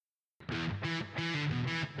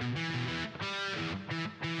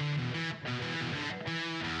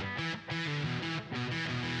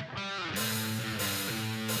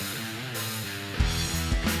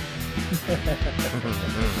And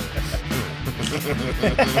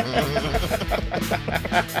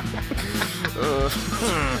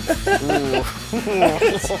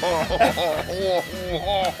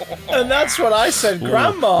that's what I said,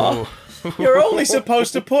 Grandma. You're only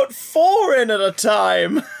supposed to put 4 in at a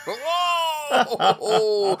time.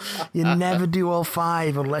 You never do all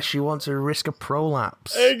 5 unless you want to risk a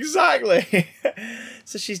prolapse. Exactly.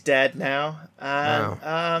 So she's dead now.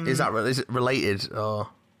 Wow. Is it related or?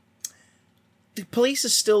 The police are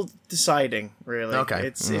still deciding, really. Okay.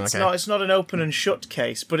 It's not an open and shut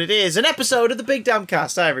case, but it is an episode of the Big Damn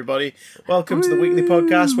Cast. Hi, everybody. Welcome to the weekly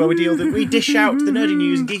podcast where we dish out the nerdy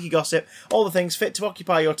news and geeky gossip, all the things fit to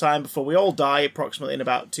occupy your time before we all die, approximately in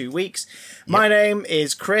about 2 weeks. Yep. My name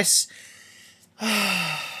is Chris. Do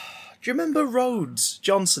you remember Rhodes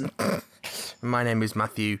Johnson? My name is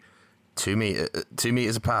Matthew. 2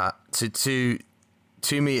 meters apart. 2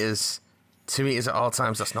 meters. 2 meters at all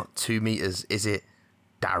times. That's not 2 meters, is it,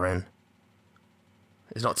 Darren?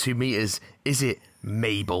 It's not 2 meters, is it,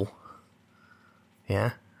 Mabel?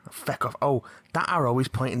 Yeah? Feck off. Oh, that arrow is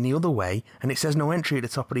pointing the other way, and it says no entry at the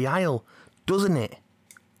top of the aisle, doesn't it,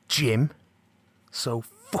 Jim? So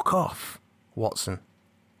fuck off, Watson.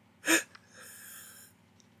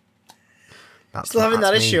 Still having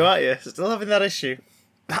that issue, aren't you? Still having that issue.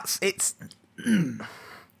 It's.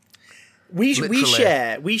 We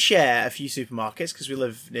share a few supermarkets because we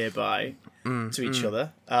live nearby to each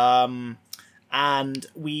other, and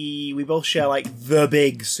we both share like the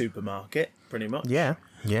big supermarket, pretty much. Yeah.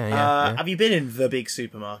 Have you been in the big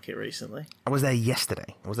supermarket recently? I was there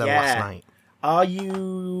yesterday. I was there last night. Are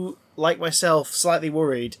you, like myself, slightly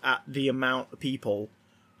worried at the amount of people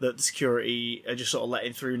that the security are just sort of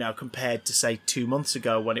letting through now compared to, say, 2 months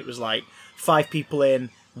ago when it was like 5 people in,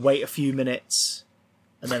 wait a few minutes,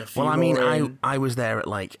 and then a few more in? I was there at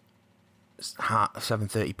like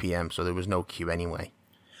 7:30 p.m, so there was no queue anyway.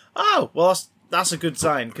 Oh, well, that's a good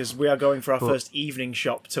sign, because we are going for our first evening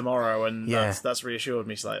shop tomorrow, and that's reassured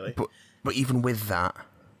me slightly. But even with that,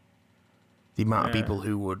 the amount of people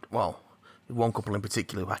who would, one couple in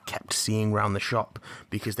particular who I kept seeing around the shop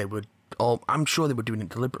because they would, I'm sure they were doing it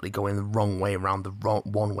deliberately, going the wrong way around the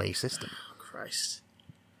one-way system. Christ.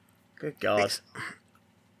 Good God.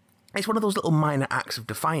 It's one of those little minor acts of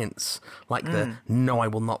defiance, like the "no, I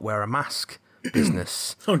will not wear a mask"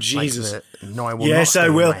 business. Oh, Jesus! Like no, I will. Yes, not I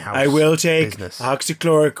will. In my house I will take business.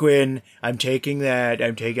 hydroxychloroquine. I'm taking that.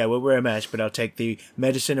 I will wear a mask, but I'll take the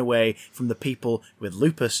medicine away from the people with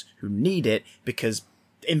lupus who need it because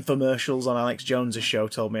infomercials on Alex Jones' show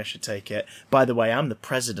told me I should take it. By the way, I'm the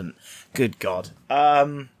president. Good God.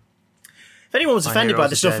 If anyone was offended by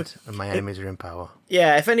the stuff, and my enemies are in power.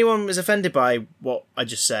 Yeah, if anyone was offended by what I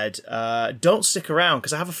just said, don't stick around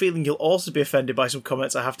because I have a feeling you'll also be offended by some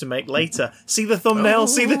comments I have to make later. See the thumbnail,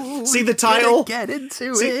 see the title. Get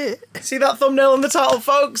into it. See that thumbnail and the title,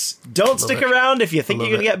 folks. Don't stick around if you think you're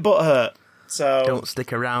going to get butthurt. So don't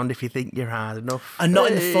stick around if you think you're hard enough, and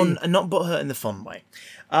not in the fun, and not butthurt in the fun way.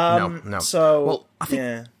 No. So I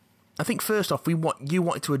think first off, you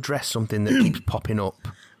wanted to address something that keeps popping up.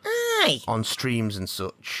 On streams and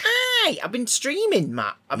such. I've been streaming,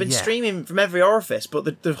 Matt. I've been streaming from every orifice,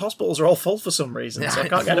 but the hospitals are all full for some reason, so I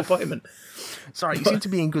can't get an appointment. Sorry, you seem to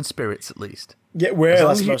be in good spirits at least. Yeah, well,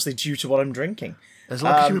 that's mostly due to what I'm drinking. As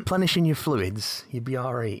long as you're replenishing your fluids, you'd be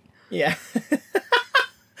alright. Yeah.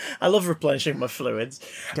 I love replenishing my fluids.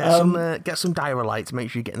 Get some Diarylites, make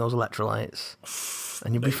sure you're getting those electrolytes,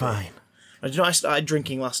 and you'll be fine. I started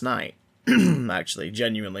drinking last night, actually,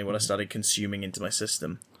 genuinely, when I started consuming into my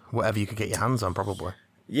system. Whatever you could get your hands on, probably.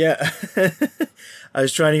 Yeah. I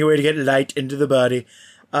was trying to get a way to get light into the body.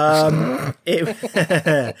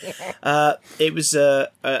 It was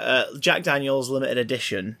Jack Daniel's limited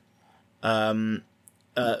edition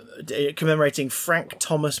commemorating Frank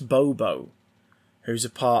Thomas Bobo, who's a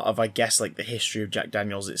part of, I guess, like the history of Jack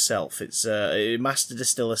Daniel's itself. It's a master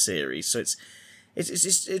distiller series, so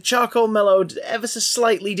it's charcoal mellowed ever so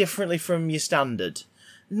slightly differently from your standard.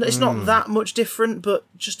 It's not that much different, but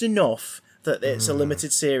just enough that it's a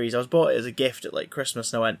limited series. I was bought it as a gift at like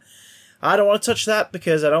Christmas, and I went, I don't want to touch that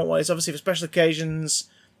because I don't want. It's obviously for special occasions.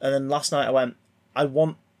 And then last night I went, I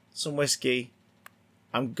want some whiskey.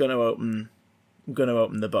 I'm gonna open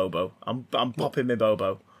the Bobo. I'm popping my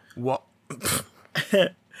Bobo. What?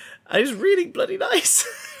 It was really bloody nice.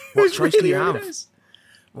 What choice do you really have? Nice.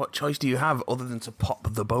 What choice do you have other than to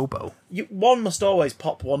pop the Bobo? One must always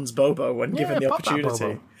pop one's Bobo when given the pop that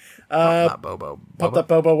opportunity. Pop that Bobo. Pop that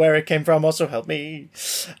Bobo where it came from. Also help me.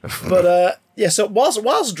 But so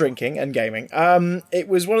whilst drinking and gaming, it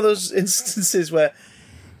was one of those instances where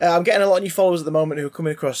I'm getting a lot of new followers at the moment who are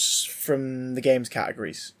coming across from the games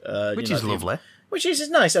categories, Which is lovely. Which is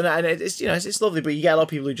nice, and it's it's lovely. But you get a lot of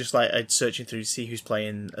people who just like are searching through to see who's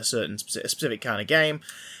playing a specific kind of game,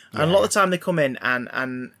 and a lot of the time they come in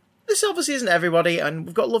and this obviously isn't everybody, and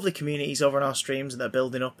we've got lovely communities over on our streams and they're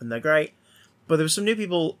building up and they're great. But there were some new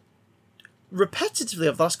people repetitively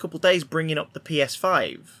over the last couple of days bringing up the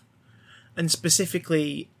PS5, and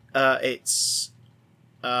specifically its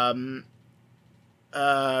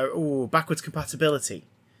backwards compatibility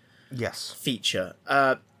feature.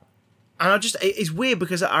 And it's weird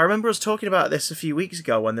because I remember us talking about this a few weeks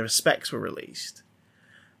ago when the specs were released,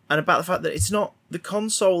 and about the fact that the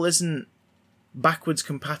console isn't backwards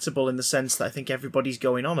compatible in the sense that I think everybody's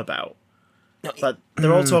going on about. But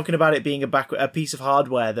they're all talking about it being a piece of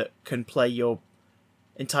hardware that can play your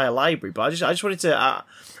entire library. But I just wanted to I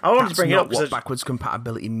wanted to bring it up. That's not what backwards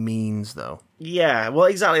compatibility means, though. Yeah, well,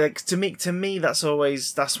 exactly. Like to me, that's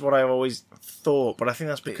what I've always thought. But I think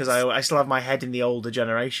that's because I still have my head in the older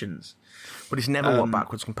generations. But it's never what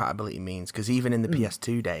backwards compatibility means, because even in the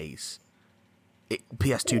PS2 days,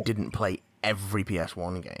 PS2 didn't play every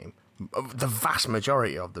PS1 game. The vast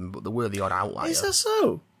majority of them, but there were the odd outlier. Is that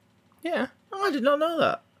so? Yeah. Oh, I did not know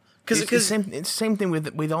that. It's the same thing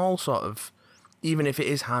with all sort of, even if it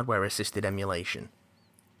is hardware assisted emulation,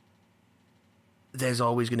 there's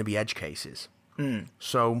always going to be edge cases.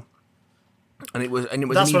 So, and it was.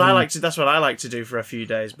 That's what I like to. That's what I like to do for a few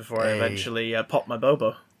days before I eventually pop my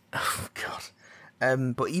Bobo. Oh God.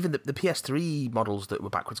 But even the PS3 models that were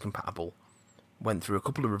backwards compatible went through a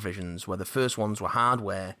couple of revisions where the first ones were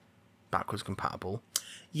hardware backwards compatible.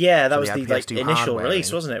 Yeah, that was the initial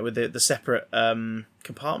release, wasn't it? With the separate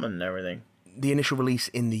compartment and everything. The initial release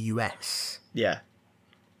in the US. Yeah.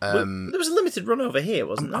 There was a limited run over here,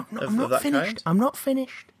 wasn't there? I'm not finished. Kind? I'm not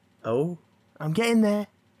finished. Oh. I'm getting there.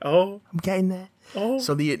 Oh. I'm getting there. Oh.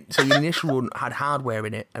 So the initial one had hardware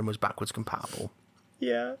in it and was backwards compatible.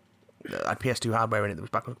 Yeah. It had PS2 hardware in it that was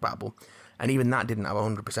backwards compatible. And even that didn't have a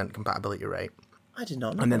 100% compatibility rate. I did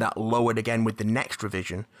not know. And then that lowered again with the next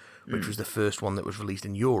revision, which was the first one that was released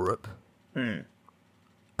in Europe,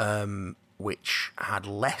 which had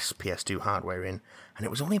less PS2 hardware in, and it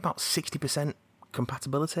was only about 60%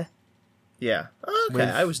 compatibility. Yeah. Okay,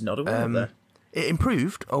 I was not aware of that. It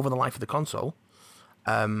improved over the life of the console,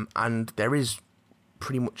 and there is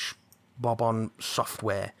pretty much bob-on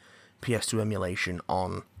software PS2 emulation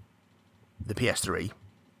on the PS3,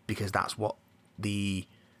 because that's what the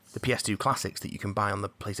PS2 classics that you can buy on the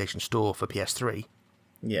PlayStation Store for PS3.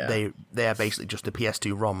 Yeah, they are basically just the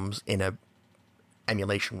PS2 ROMs in a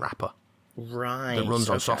emulation wrapper, right? That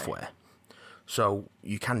runs on software. So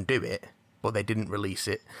you can do it, but they didn't release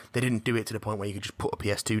it. They didn't do it to the point where you could just put a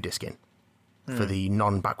PS2 disc in for the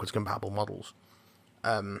non-backwards compatible models.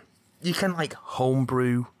 You can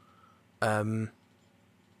homebrew, hack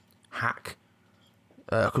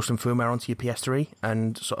custom firmware onto your PS3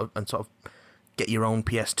 and sort of get your own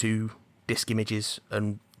PS2 disc images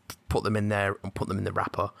and put them in there and put them in the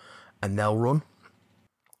wrapper, and they'll run.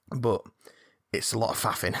 But it's a lot of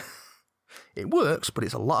faffing. It works, but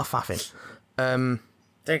it's a lot of faffing.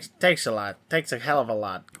 Takes a lot. Takes a hell of a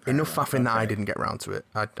lot. Enough faffing that I didn't get round to it.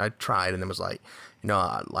 I tried and then was like,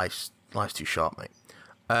 life's too short, mate.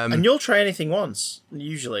 And you'll try anything once.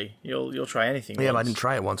 Usually, you'll try anything. Yeah, once. But I didn't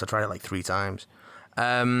try it once. I tried it 3 times.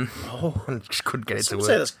 And just couldn't get it to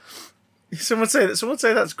work. Someone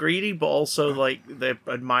say that's greedy, but also they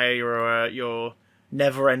admire your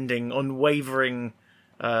never-ending, unwavering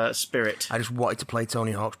spirit. I just wanted to play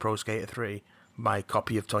Tony Hawk's Pro Skater 3. My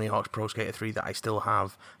copy of Tony Hawk's Pro Skater 3 that I still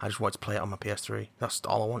have. I just wanted to play it on my PS3. That's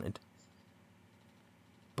all I wanted.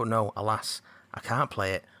 But no, alas, I can't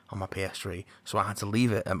play it on my PS3, so I had to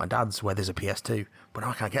leave it at my dad's where there's a PS2. But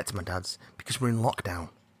now I can't get to my dad's because we're in lockdown.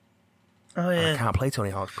 Oh yeah. And I can't play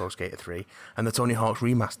Tony Hawk's Pro Skater 3, and the Tony Hawk's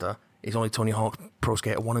remaster is only Tony Hawk's Pro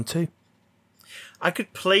Skater 1 and 2. I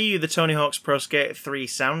could play you the Tony Hawk's Pro Skater 3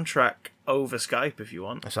 soundtrack over Skype if you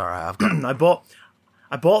want. It's alright, I've got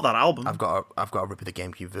I bought that album. I've got a rip of the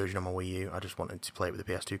GameCube version on my Wii U. I just wanted to play it with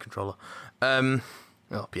the PS2 controller.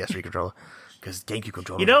 PS3 controller. Because GameCube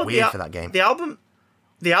controller is weird for that game. The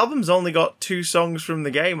album's only got 2 songs from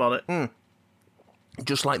the game on it.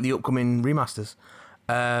 Just like the upcoming remasters.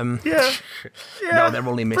 Yeah. No, they're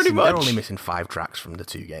only missing 5 tracks from the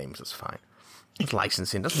 2 games. That's fine. It's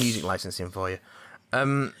licensing. That's music licensing for you.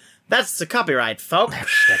 That's the copyright, folks.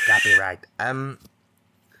 That's the copyright.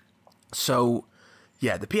 So,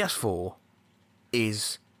 yeah, the PS4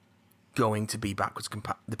 is going to be backwards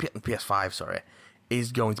compatible. The PS5, sorry,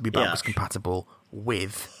 is going to be backwards compatible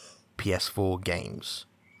with PS4 games.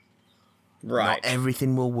 Right. Not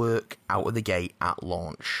everything will work out of the gate at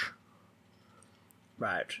launch.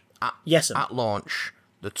 Right. At launch,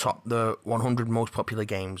 the 100 most popular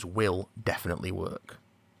games will definitely work.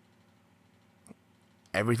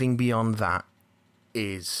 Everything beyond that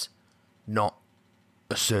is not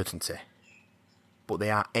a certainty. But they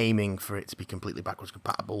are aiming for it to be completely backwards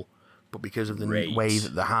compatible. But because of the way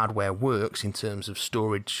that the hardware works in terms of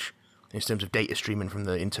storage, in terms of data streaming from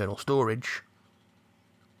the internal storage,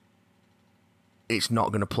 it's not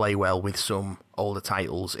going to play well with some older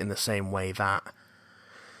titles in the same way that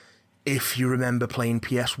if you remember playing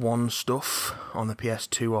PS1 stuff on the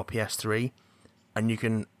PS2 or PS3 and you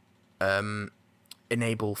can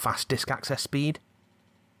enable fast disk access speed,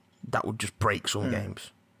 that would just break some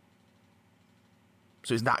games.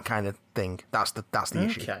 So it's that kind of thing. That's the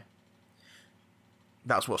issue. Okay.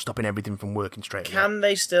 That's what's stopping everything from working straight away. Can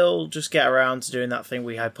they still just get around to doing that thing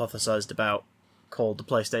we hypothesized about called the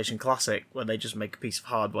PlayStation Classic, where they just make a piece of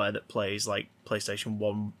hardware that plays like PlayStation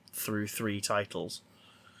 1 through 3 titles?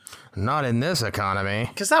 Not in this economy.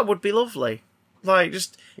 Because that would be lovely. Like,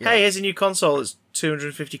 just, hey, here's a new console, it's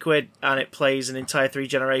 250 quid, and it plays an entire 3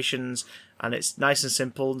 generations, and it's nice and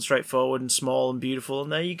simple and straightforward and small and beautiful,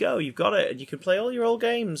 and there you go, you've got it, and you can play all your old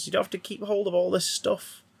games. You don't have to keep hold of all this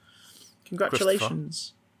stuff.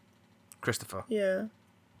 Congratulations. Christopher. Yeah.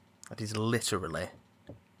 That is literally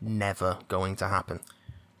never going to happen.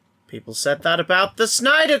 People said that about the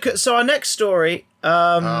Snyder Cut. So our next story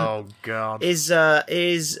Oh, God. is of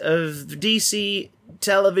DC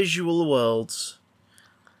televisual worlds.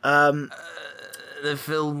 The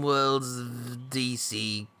film worlds of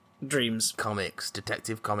DC Dreams. comics,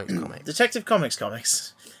 Detective Comics. Detective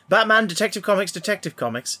Comics. Batman, Detective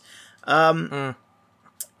Comics.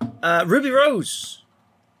 Ruby Rose,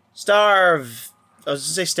 star of, I was going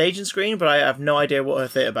to say stage and screen, but I have no idea what her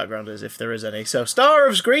theatre background is, if there is any. So, star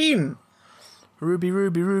of screen. Ruby,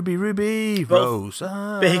 Both Rose.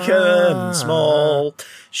 Big and small.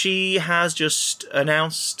 She has just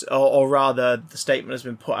announced, or rather, the statement has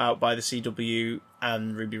been put out by the CW,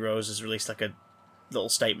 and Ruby Rose has released like a little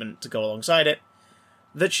statement to go alongside it,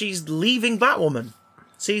 that she's leaving Batwoman.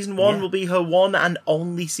 Season 1 will be her one and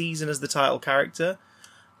only season as the title character.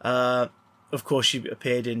 Of course, she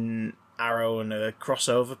appeared in Arrow and a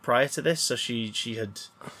crossover prior to this, so she had,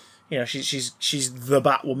 you know, she's the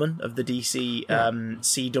Batwoman of the DC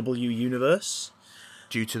CW universe.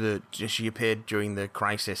 She appeared during the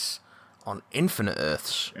Crisis on Infinite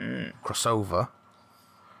Earths crossover.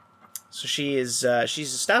 So she is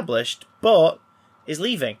she's established, but is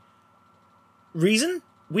leaving. Reason?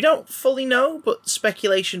 We don't fully know, but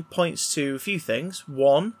speculation points to a few things.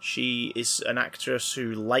 One, she is an actress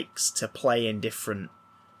who likes to play in different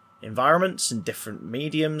environments and different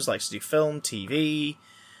mediums, likes to do film, TV.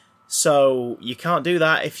 So you can't do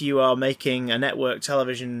that if you are making a network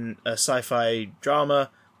television, a sci-fi drama,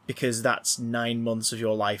 because that's 9 months of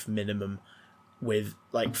your life minimum, with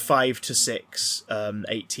like 5 to 6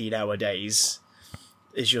 18-hour days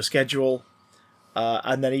is your schedule.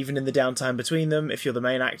 And then even in the downtime between them, if you're the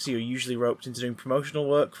main actor, you're usually roped into doing promotional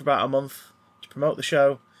work for about a month to promote the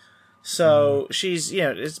show. So she's, you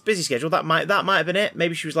know, it's a busy schedule. That might have been it.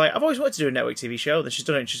 Maybe she was like, I've always wanted to do a network TV show. Then she's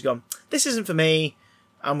done it and she's gone, this isn't for me.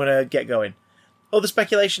 I'm going to get going. Other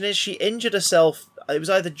speculation is she injured herself. It was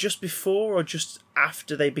either just before or just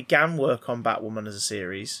after they began work on Batwoman as a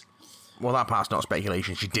series. Well, that part's not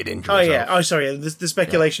speculation. She did injure herself. herself. Oh, yeah. Oh, sorry. The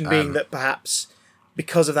speculation being that perhaps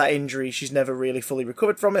because of that injury, she's never really fully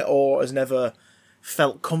recovered from it, or has never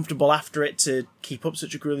felt comfortable after it to keep up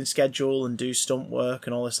such a grueling schedule and do stunt work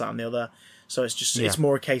and all this, that, and the other. So it's just it's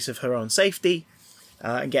more a case of her own safety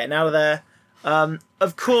and getting out of there.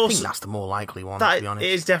 Of course, I think that's the more likely one, to be honest.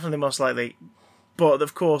 It is definitely most likely. But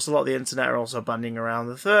of course, a lot of the internet are also banding around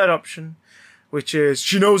the third option, which is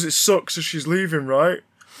she knows it sucks, so she's leaving, right?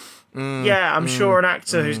 Yeah, I'm sure an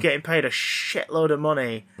actor who's getting paid a shitload of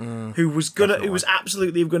money, who was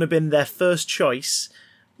absolutely going to been their first choice,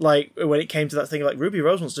 like when it came to that thing, like Ruby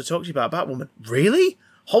Rose wants to talk to you about Batwoman. Really?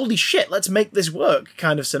 Holy shit! Let's make this work.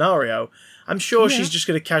 Kind of scenario. I'm sure she's just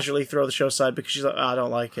going to casually throw the show aside because she's like, I don't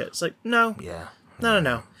like it. It's like, no,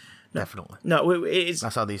 no. Definitely. No, it's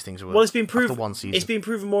that's how these things work. Well, it's been proven. After one season. It's been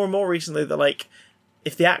proven more and more recently that, like,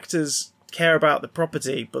 if the actors care about the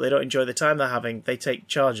property but they don't enjoy the time they're having, they take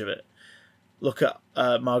charge of it. Look at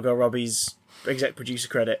Margot Robbie's exec producer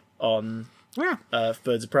credit on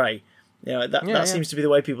Birds of Prey. You know, that seems to be the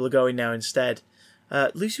way people are going now instead.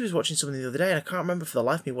 Lucy was watching something the other day, and I can't remember for the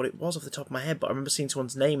life of me what it was off the top of my head, but I remember seeing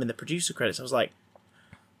someone's name in the producer credits. I was like,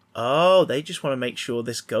 oh, they just want to make sure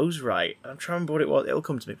this goes right. I'm trying to remember what it was. It'll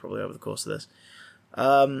come to me probably over the course of this.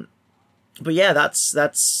 But yeah, that's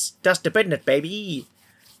the business, baby.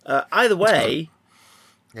 Either way,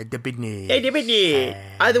 The business.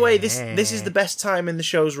 either way, this is the best time in the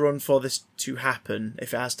show's run for this to happen,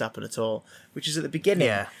 if it has to happen at all, which is at the beginning.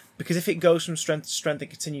 Yeah. Because if it goes from strength to strength and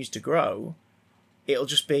continues to grow, it'll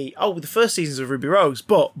just be, the first season's of Ruby Rose,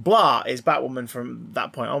 but blah is Batwoman from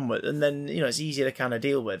that point onward, and then, it's easier to kind of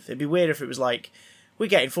deal with. It'd be weird if it was like, we're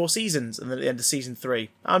getting 4 seasons, and then at the end of season 3,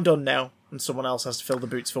 I'm done now, and someone else has to fill the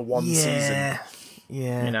boots for one season.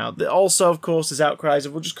 Yeah. Also, of course, there's outcries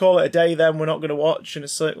of, we'll just call it a day then, we're not going to watch, and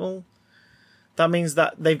it's like, well, that means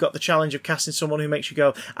that they've got the challenge of casting someone who makes you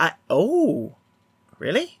go,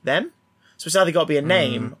 really? Them? So it's either got to be a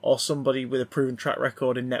name or somebody with a proven track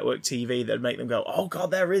record in network TV that'd make them go, oh god,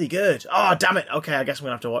 they're really good. Oh, damn it. Okay, I guess I'm going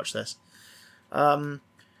to have to watch this. But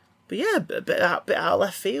yeah, a bit out of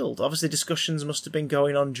left field. Obviously, discussions must have been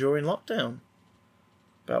going on during lockdown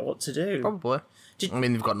about what to do. Probably.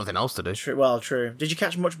 They've got nothing else to do. True. Did you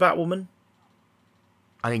catch much Batwoman?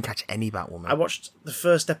 I didn't catch any Batwoman. I watched the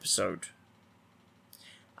first episode.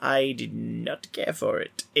 I did not care for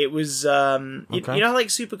it. It was, Okay. you know, like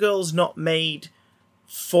Supergirl's not made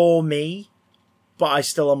for me, but I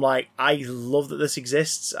still am like, I love that this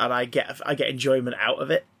exists, and I get enjoyment out of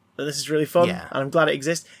it. And this is really fun, Yeah. and I'm glad it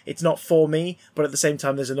exists. It's not for me, but at the same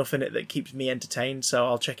time, there's enough in it that keeps me entertained, so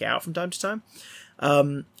I'll check it out from time to time.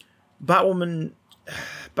 Batwoman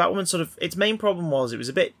sort of, its main problem was it was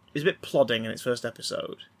a bit plodding in its first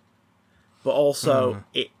episode, but also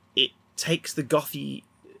it takes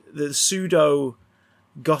the pseudo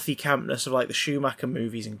gothy campness of like the Schumacher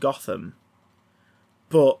movies in Gotham,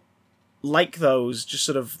 but like those, just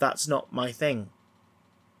sort of, that's not my thing.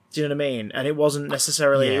 Do you know what I mean? And it wasn't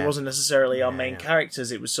necessarily our main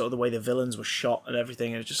characters. It was sort of the way the villains were shot and everything.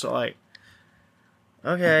 And it was just sort of like,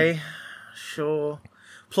 okay, sure.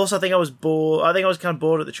 Plus, I think I was bored. I think I was kind of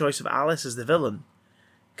bored at the choice of Alice as the villain,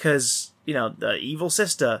 because the evil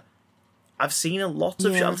sister. I've seen a lot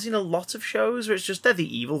of shows where it's just they're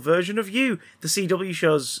the evil version of you. The CW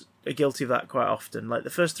shows are guilty of that quite often. Like the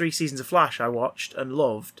first 3 seasons of Flash, I watched and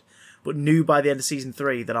loved, but knew by the end of season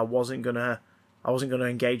 3 that I wasn't gonna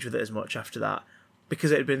engage with it as much after that, because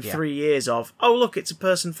it had been 3 years of, oh look, it's a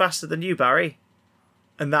person faster than you, Barry,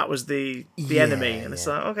 and that was the enemy, and it's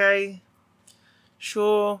like, okay,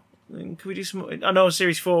 sure, can we do some? I know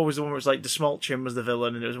series 4 was the one where it was like DeSmolchin was the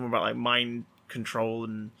villain, and it was more about like mind control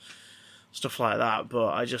and stuff like that, but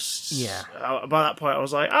I just by that point I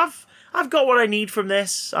was like, I've got what I need from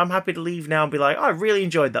this. I'm happy to leave now and be like, I really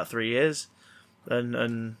enjoyed that 3 years,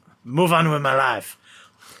 and move on with my life.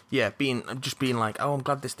 Yeah, being like, oh, I'm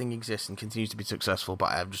glad this thing exists and continues to be successful,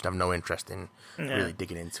 but I just have no interest in really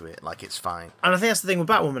digging into it. Like, it's fine. And I think that's the thing with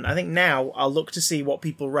Batwoman. I think now I'll look to see what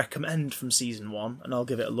people recommend from season 1, and I'll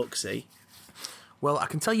give it a look-see. Well, I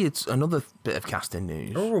can tell you it's another bit of casting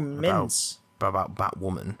news. Oh, mince. About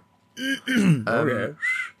Batwoman. Okay.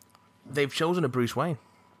 They've chosen a Bruce Wayne.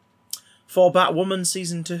 For Batwoman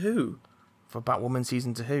season 2. For Batwoman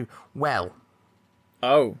season 2. Well,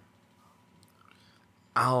 Oh.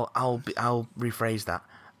 I'll rephrase that.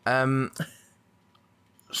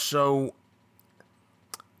 So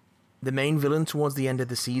the main villain towards the end of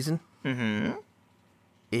the season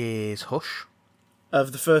is Hush.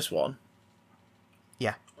 Of the first one?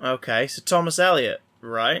 Yeah. Okay, so Thomas Elliott.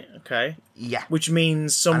 Right, okay. Yeah. Which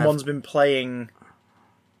means someone's been playing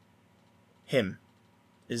him.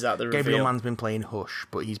 Is that the reveal? Gabriel Mann's been playing Hush,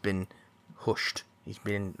 but he's been hushed. He's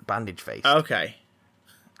been bandage-faced. Okay.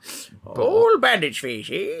 All bandage face,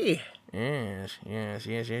 eh? Yes.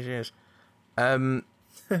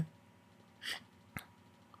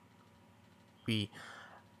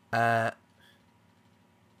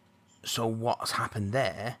 So what's happened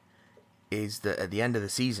there is that at the end of the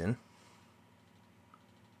season,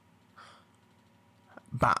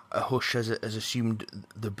 Hush has assumed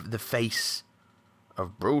the face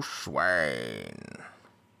of Bruce Wayne.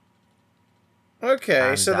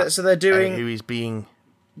 Okay, so they're doing who is being.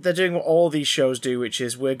 They're doing what all these shows do, which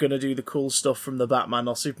is we're going to do the cool stuff from the Batman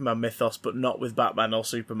or Superman mythos, but not with Batman or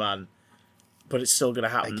Superman. But it's still going to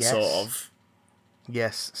happen, sort of.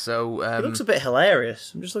 Yes, so... he looks a bit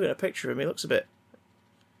hilarious. I'm just looking at a picture of him. He looks a bit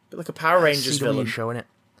like a Power Rangers villain. Showing it.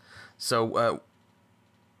 So,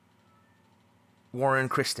 Warren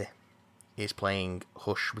Christie is playing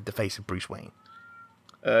Hush with the face of Bruce Wayne.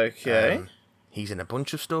 Okay. He's in a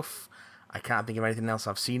bunch of stuff. I can't think of anything else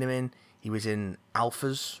I've seen him in. He was in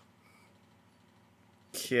Alphas.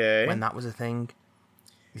 Okay. When that was a thing.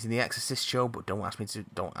 He's in the Exorcist show, but don't ask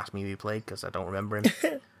me who he played because I don't remember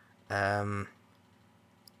him.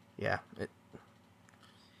 Yeah.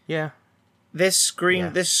 Yeah.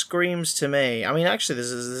 This screams to me. I mean, actually,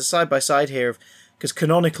 there's a side by side here of because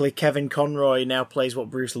canonically Kevin Conroy now plays what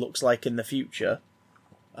Bruce looks like in the future.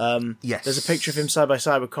 Yes. There's a picture of him side by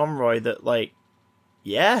side with Conroy that, like,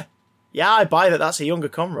 yeah, I buy that. That's a younger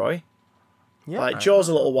Conroy. Yeah, Like, jaw's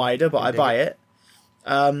a little wider, but I buy it.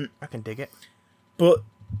 I can dig it. But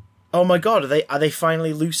oh my god, are they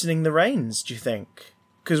finally loosening the reins? Do you think?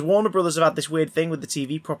 Because Warner Brothers have had this weird thing with the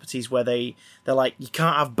TV properties where they're like, you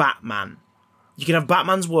can't have Batman. You can have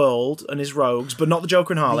Batman's world and his rogues, but not the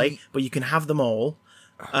Joker and Harley. But you can have them all,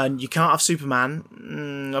 and you can't have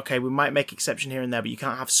Superman. Okay, we might make exception here and there, but you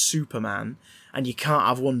can't have Superman, and you can't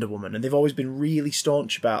have Wonder Woman. And they've always been really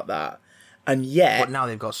staunch about that. And yet, But now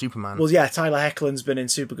they've got Superman. well, yeah, Tyler Hoechlin's been in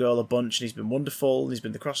Supergirl a bunch, and he's been wonderful, and he's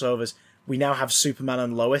been the crossovers. We now have Superman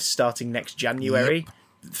and Lois starting next January.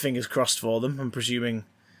 Fingers crossed for them. I'm presuming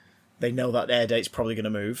they know that air date's probably going to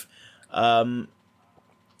move.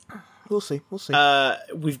 We'll see.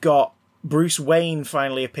 We've got Bruce Wayne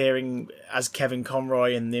finally appearing as Kevin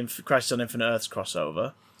Conroy in the Crisis on Infinite Earths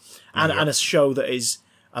crossover. And a show that is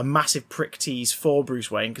a massive prick tease for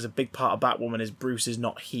Bruce Wayne, because a big part of Batwoman is Bruce is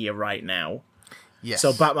not here right now. Yes.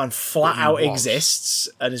 So Batman flat But he out was. exists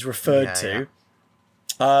and is referred to.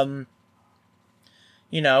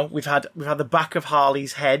 You know, we've had the back of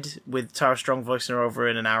Harley's head with Tara Strong voicing her over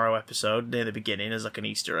in an Arrow episode near the beginning as like an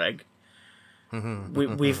Easter egg.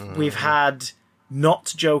 We've had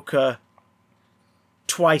not Joker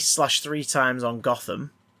twice/3 times on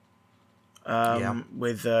Gotham.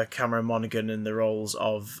 With Cameron Monaghan in the roles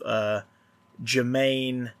of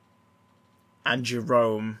Jermaine and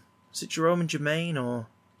Jerome. Is it Jerome and Jermaine or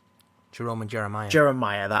Jerome and Jeremiah.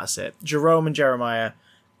 Jeremiah? That's it. Jerome and Jeremiah,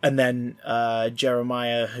 and then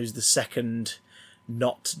Jeremiah, who's the second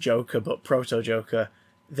not Joker but proto Joker.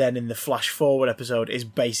 Then in the Flash Forward episode is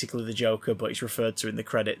basically the Joker, but he's referred to in the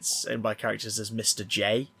credits and by characters as Mr.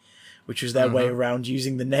 J, which was their way around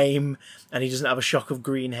using the name. And he doesn't have a shock of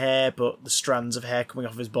green hair, but the strands of hair coming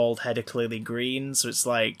off his bald head are clearly green. So it's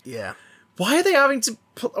like, Yeah. why are they having to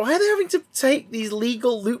take these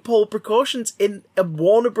legal loophole precautions in a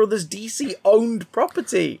Warner Brothers DC owned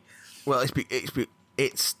property? Well,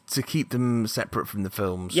 it's to keep them separate from the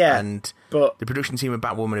films. Yeah, and but the production team of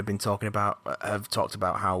Batwoman have talked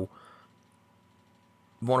about how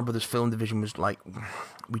Warner Brothers film division was like,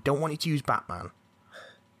 we don't want you to use Batman,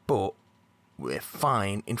 but we're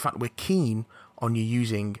fine. In fact, we're keen on you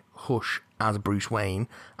using Hush as Bruce Wayne,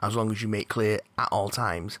 as long as you make clear at all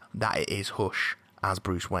times that it is Hush as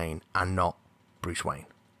Bruce Wayne and not Bruce Wayne.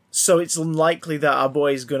 so it's unlikely that our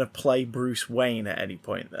boy is going to play Bruce Wayne at any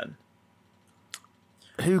point then.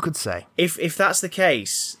 Who could say? If that's the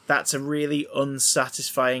case, that's a really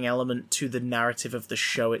unsatisfying element to the narrative of the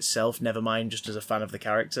show itself, never mind just as a fan of the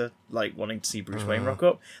character, like wanting to see Bruce Wayne rock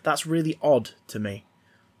up. That's really odd to me.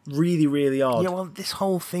 Really, really odd. Yeah, well, this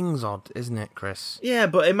whole thing's odd, isn't it, Chris? Yeah,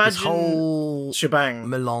 but This imagine whole shebang.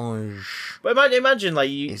 melange. But imagine like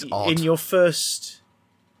you is odd. in your first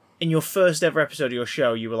ever episode of your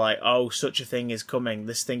show, you were like, "Oh, such a thing is coming.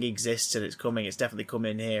 This thing exists and it's coming. It's definitely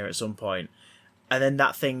coming here at some point." And then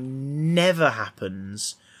that thing never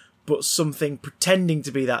happens, but something pretending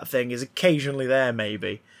to be that thing is occasionally there,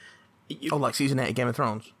 maybe. Oh, like season 8 of Game of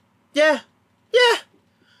Thrones? Yeah.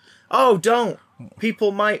 Oh, don't.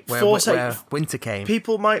 People might Where force winter came.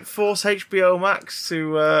 people might force HBO Max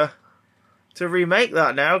to remake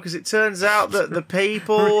that now, because it turns out that the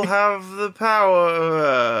people have the power.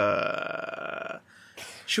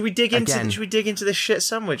 Should we dig into this shit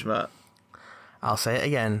sandwich, Matt? I'll say it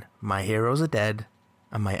again. My heroes are dead,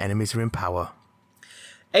 and my enemies are in power.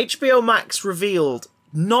 HBO Max revealed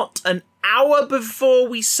not an hour before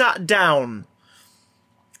we sat down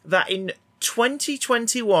that in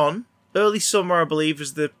 2021, early summer, I believe,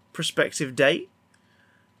 is the prospective date.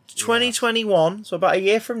 2021, so about a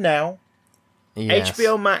year from now, Yes.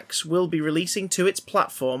 HBO Max will be releasing to its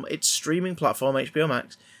platform, its streaming platform, HBO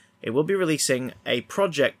Max. It will be releasing a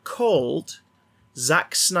project called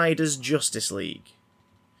Zack Snyder's Justice League.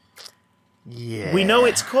 Yeah. We know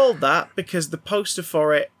it's called that because the poster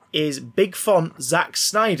for it is big font Zack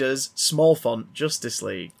Snyder's, small font Justice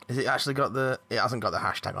League. Has it actually got the... It hasn't got the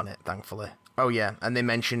hashtag on it, thankfully. Oh, yeah, and they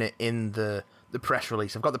mention it in the press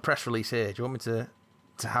release. I've got the press release here. Do you want me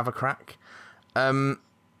to have a crack?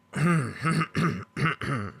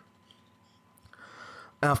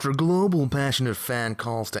 After global passionate fan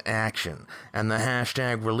calls to action and the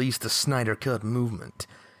hashtag Release the Snyder Cut movement,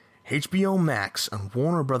 HBO Max and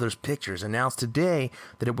Warner Brothers Pictures announced today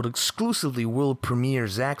that it would exclusively world premiere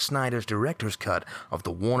Zack Snyder's director's cut of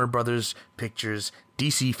the Warner Brothers Pictures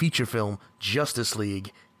DC feature film Justice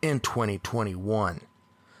League in 2021.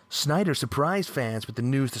 Snyder surprised fans with the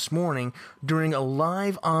news this morning during a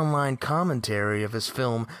live online commentary of his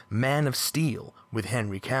film Man of Steel with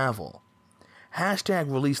Henry Cavill.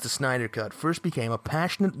 Hashtag Release the Snyder Cut first became a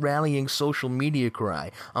passionate rallying social media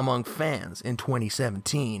cry among fans in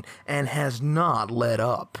 2017 and has not let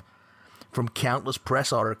up. From countless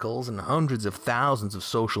press articles and hundreds of thousands of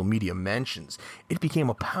social media mentions, it became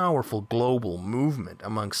a powerful global movement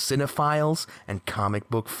among cinephiles and comic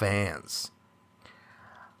book fans.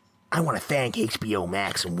 I want to thank HBO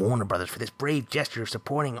Max and Warner Brothers for this brave gesture of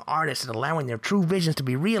supporting artists and allowing their true visions to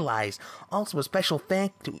be realized. Also, a special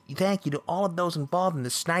thank you to all of those involved in the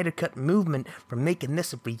Snyder Cut movement for making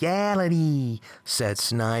this a reality, said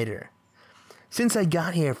Snyder. Since I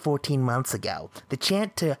got here 14 months ago, the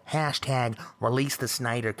chant to hashtag Release the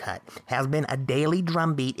Snyder Cut has been a daily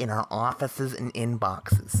drumbeat in our offices and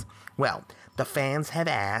inboxes. Well, the fans have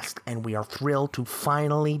asked, and we are thrilled to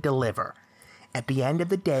finally deliver. At the end of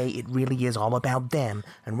the day, it really is all about them,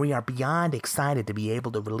 and we are beyond excited to be able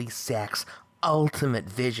to release Zack's ultimate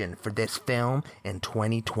vision for this film in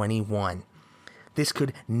 2021. This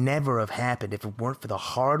could never have happened if it weren't for the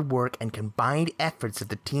hard work and combined efforts of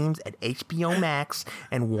the teams at HBO Max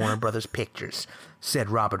and Warner Brothers Pictures, said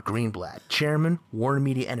Robert Greenblatt, chairman, Warner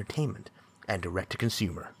Media Entertainment, and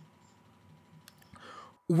direct-to-consumer.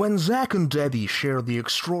 When Zack and Debbie shared the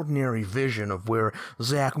extraordinary vision of where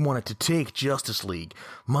Zack wanted to take Justice League,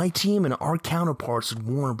 my team and our counterparts at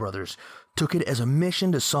Warner Brothers took it as a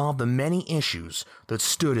mission to solve the many issues that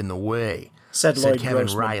stood in the way, said Lloyd Kevin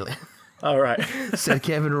Grossman. Riley. All right. Said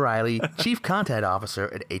Kevin Riley, Chief Content Officer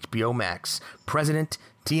at HBO Max, President,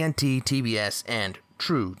 TNT, TBS, and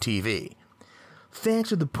True TV. Thanks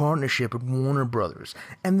to the partnership at Warner Brothers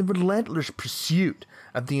and the relentless pursuit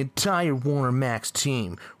of the entire Warner Max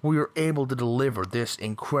team, we are able to deliver this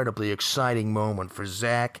incredibly exciting moment for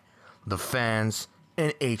Zack, the fans,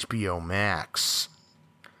 and HBO Max.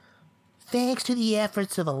 Thanks to the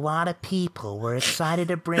efforts of a lot of people, we're excited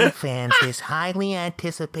to bring fans this highly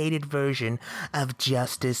anticipated version of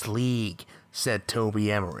Justice League, said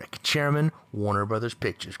Toby Emmerich, chairman, Warner Brothers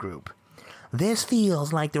Pictures Group. This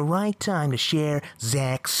feels like the right time to share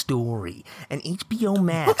Zack's story, and HBO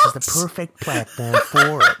Max is the perfect platform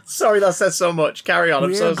for it. Sorry, that says so much. Carry on,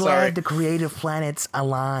 I'm so sorry. We're glad the creative planets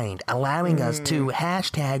aligned, allowing us to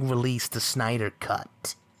hashtag release the Snyder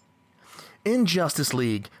Cut. In Justice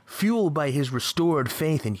League, fueled by his restored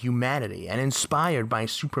faith in humanity and inspired by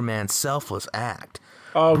Superman's selfless act,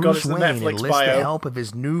 Bruce Wayne enlists the help of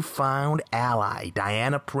his newfound ally,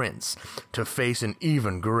 Diana Prince, to face an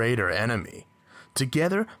even greater enemy.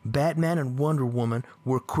 Together, Batman and Wonder Woman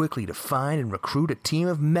work quickly to find and recruit a team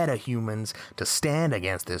of metahumans to stand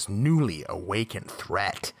against this newly awakened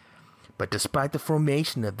threat. But despite the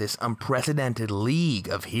formation of this unprecedented league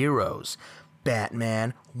of heroes,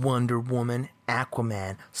 Batman, Wonder Woman,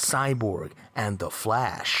 Aquaman, Cyborg, and The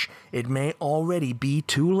Flash, it may already be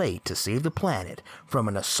too late to save the planet from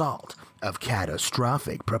an assault of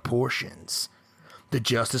catastrophic proportions. The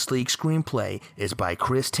Justice League screenplay is by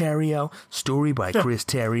Chris Terrio, story by Chris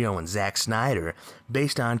Terrio and Zack Snyder,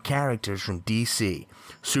 based on characters from DC.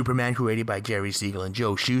 Superman created by Jerry Siegel and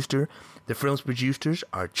Joe Shuster. The film's producers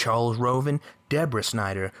are Charles Roven, Deborah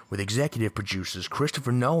Snyder, with executive producers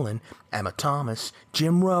Christopher Nolan, Emma Thomas,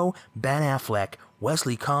 Jim Rowe, Ben Affleck,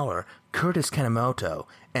 Wesley Collar, Curtis Kanemoto,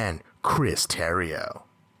 and Chris Terrio.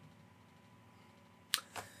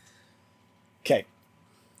 Okay.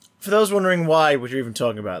 For those wondering why we're even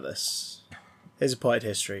talking about this, here's a potted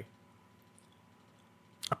history.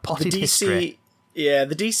 A potted history? Yeah,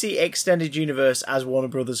 the DC Extended Universe, as Warner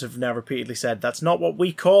Brothers have now repeatedly said, that's not what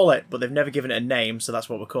we call it, but they've never given it a name, so that's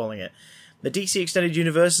what we're calling it. The DC Extended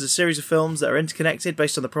Universe is a series of films that are interconnected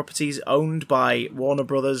based on the properties owned by Warner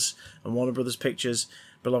Brothers and Warner Brothers Pictures,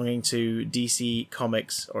 belonging to DC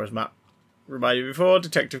Comics, or as Matt reminded me before,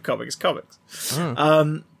 Detective Comics.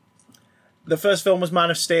 The first film was Man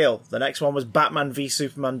of Steel. The next one was Batman v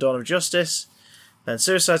Superman: Dawn of Justice. Then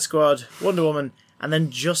Suicide Squad, Wonder Woman, and then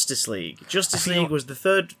Justice League. Justice League was the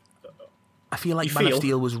third. I feel like Man of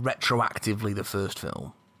Steel was retroactively the first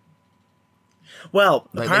film. Well,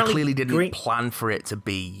 like apparently they clearly didn't plan for it to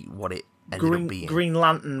be what it ended up being. Green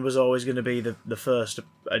Lantern was always going to be the first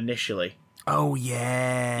initially. Oh,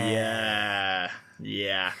 yeah.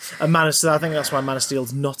 Yeah. And Man of Steel, I think that's why Man of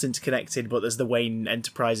Steel's not interconnected, but there's the Wayne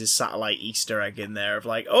Enterprises satellite Easter egg in there of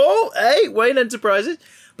like, oh, hey, Wayne Enterprises.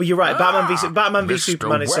 But you're right, Batman v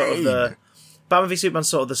Superman is sort of the... Batman v Superman's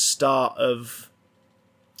sort of the start of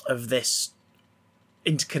this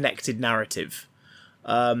interconnected narrative,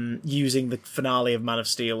 using the finale of Man of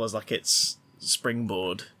Steel as like its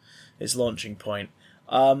springboard, its launching point.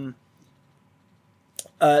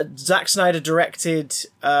 Zack Snyder directed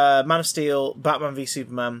Man of Steel, Batman v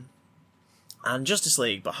Superman, and Justice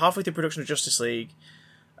League. But halfway through production of Justice League,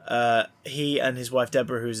 he and his wife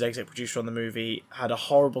Deborah, who's the exec producer on the movie, had a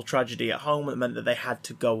horrible tragedy at home that meant that they had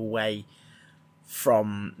to go away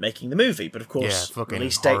from making the movie. But of course, yeah, fucking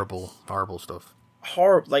release horrible stuff.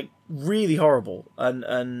 Really horrible,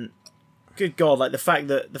 and good God, like the fact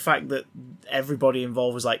that everybody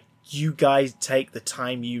involved was like, you guys take the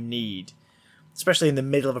time you need, especially in the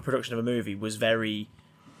middle of a production of a movie, was very,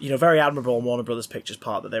 very admirable on Warner Brothers Pictures'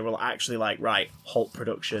 part, that they were actually like, right, halt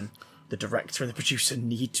production. The director and the producer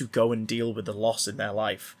need to go and deal with the loss in their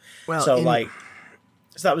life. Well, so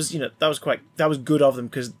that was good of them,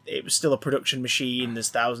 because it was still a production machine.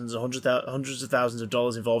 There's hundreds of thousands of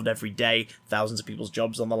dollars involved every day, thousands of people's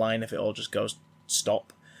jobs on the line if it all just goes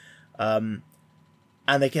stop. And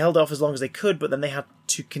they held off as long as they could, but then they had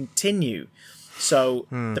to continue. So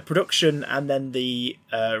the production and then the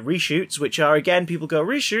reshoots, which are, again, people go,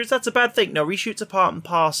 reshoots, that's a bad thing. No, reshoots are part and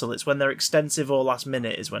parcel. It's when they're extensive or last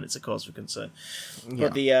minute is when it's a cause for concern. Yeah.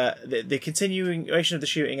 But the continuation of the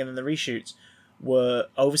shooting and then the reshoots were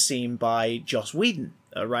overseen by Joss Whedon,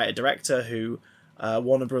 a writer-director who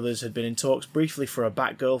Warner Brothers had been in talks briefly for a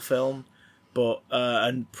Batgirl film, but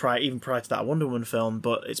even prior to that, a Wonder Woman film,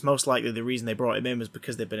 but it's most likely the reason they brought him in was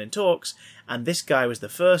because they'd been in talks, and this guy was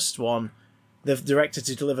the director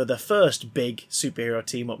to deliver the first big superhero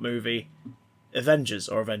team-up movie, Avengers,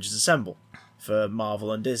 or Avengers Assemble, for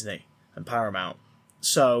Marvel and Disney and Paramount.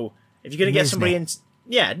 So, if you're going to get somebody in...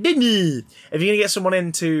 Yeah, Disney! If you're going to get someone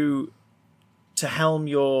in to helm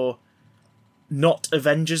your not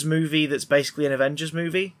Avengers movie that's basically an Avengers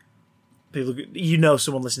movie,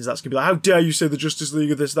 someone listening to that's going to be like, how dare you say the Justice League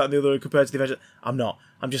of this, that, and the other compared to the Avengers? I'm not.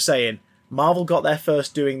 I'm just saying, Marvel got there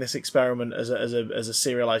first doing this experiment as a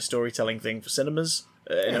serialized storytelling thing for cinemas,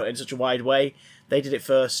 in such a wide way. They did it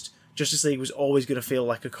first. Justice League was always going to feel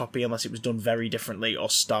like a copy unless it was done very differently or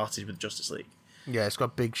started with Justice League. Yeah, it's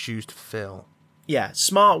got big shoes to fill. Yeah,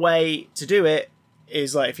 smart way to do it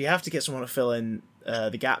is, like, if you have to get someone to fill in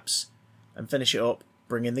the gaps and finish it up,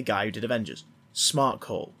 bring in the guy who did Avengers. Smart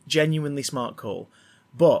call. Genuinely smart call.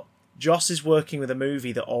 But Joss is working with a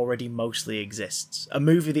movie that already mostly exists. A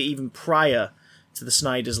movie that even prior to the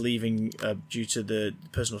Snyders leaving due to the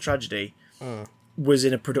personal tragedy was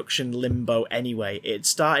in a production limbo anyway. It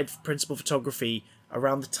started principal photography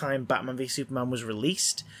around the time Batman v Superman was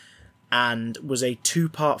released and was a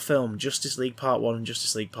 2-part film, Justice League Part 1 and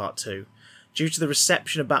Justice League Part 2. Due to the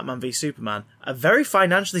reception of Batman v Superman, a very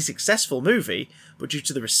financially successful movie, but due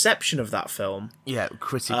to the reception of that film... Yeah,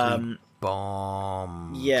 critically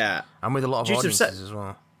bombed. Yeah. And with a lot of audiences as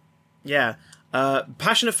well. Yeah.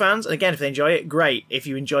 Passionate fans, and again, if they enjoy it, great. If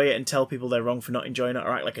you enjoy it and tell people they're wrong for not enjoying it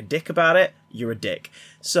or act like a dick about it, you're a dick.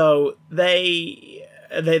 So they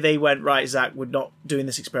went, right, Zach, we're not doing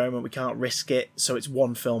this experiment, we can't risk it, so it's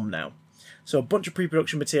one film now. So a bunch of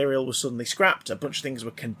pre-production material was suddenly scrapped, a bunch of things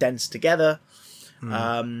were condensed together,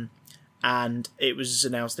 and it was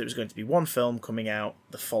announced that it was going to be one film coming out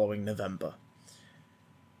the following November.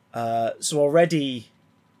 So already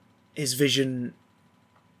his vision,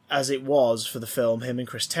 as it was for the film, him and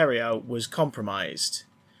Chris Terrio, was compromised.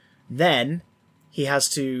 Then he has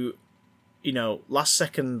to, last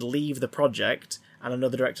second leave the project, and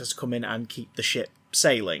another director has to come in and keep the ship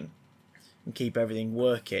sailing and keep everything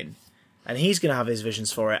working. And he's going to have his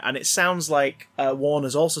visions for it. And it sounds like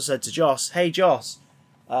Warner's also said to Joss, hey, Joss,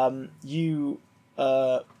 you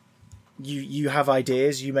have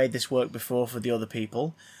ideas. You made this work before for the other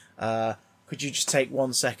people. Could you just take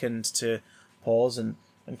 1 second to pause and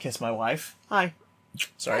kiss my wife? Hi.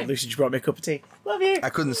 Sorry, Hi. Lucy just brought me a cup of tea. Love you.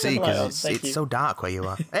 I couldn't see because it's so dark where you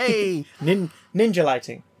are. Hey! Ninja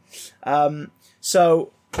lighting.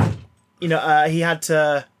 So, he had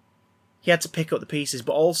to pick up the pieces,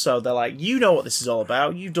 but also they're like, you know what this is all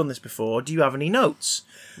about. You've done this before. Do you have any notes?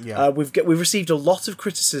 Yeah. We've received a lot of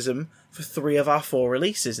criticism for 3 of our 4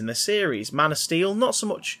 releases in this series. Man of Steel, not so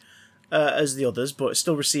much as the others, but it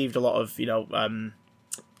still received a lot of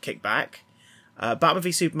kickback. Batman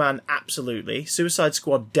v Superman, absolutely. Suicide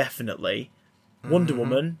Squad, definitely. Wonder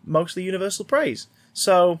Woman, mostly universal praise.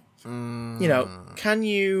 So, can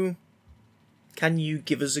you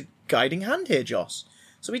give us a guiding hand here, Joss?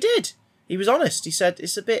 So he did. He was honest. He said,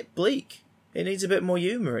 it's a bit bleak. It needs a bit more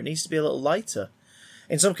humour. It needs to be a little lighter.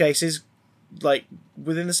 In some cases, like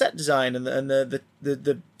within the set design and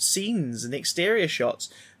the scenes and the exterior shots.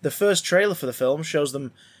 The first trailer for the film shows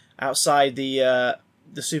them outside the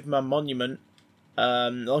Superman monument,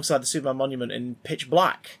 alongside the Superman monument in pitch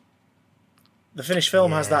black. The finished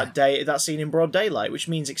film has that scene in broad daylight, which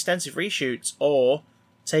means extensive reshoots or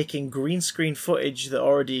taking green screen footage that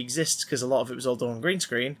already exists, because a lot of it was all done on green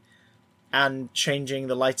screen, and changing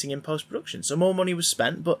the lighting in post-production. So more money was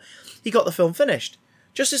spent, but he got the film finished.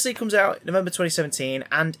 Justice League comes out in November 2017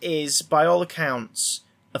 and is, by all accounts,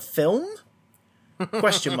 a film?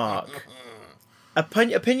 Question mark.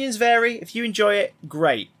 Opinions vary. If you enjoy it,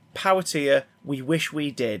 great. Power to you. We wish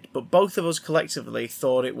we did. But both of us collectively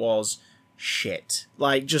thought it was shit.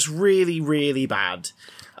 Like, just really, really bad.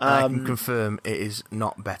 I can confirm it is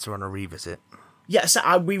not better on a revisit. Yeah,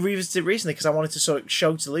 so we revisited it recently because I wanted to sort of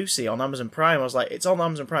show to Lucy on Amazon Prime. I was like, it's on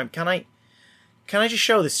Amazon Prime. Can I just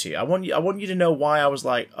show this to you? I want you to know why I was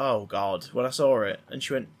like, oh god, when I saw it. And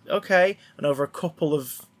she went, okay. And over a couple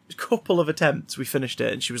of attempts, we finished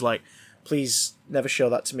it. And she was like, please never show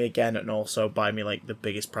that to me again, and also buy me like the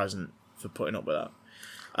biggest present for putting up with that.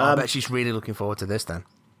 I bet she's really looking forward to this then.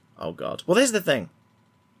 Oh god. Well, here's the thing.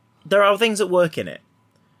 There are things that work in it.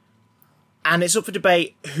 And it's up for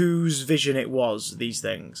debate whose vision it was, these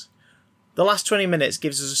things. The last 20 minutes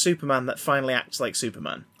gives us a Superman that finally acts like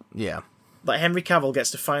Superman. Yeah. Like, Henry Cavill gets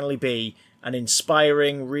to finally be an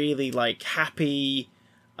inspiring, really, like, happy,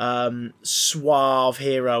 suave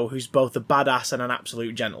hero who's both a badass and an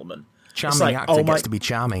absolute gentleman. Charming actor gets to be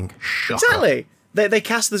charming. Shocker. Exactly. They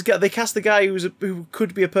cast this guy. They cast the guy who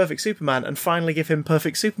could be a perfect Superman and finally give him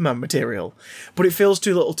perfect Superman material. But it feels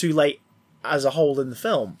too little too late as a whole in the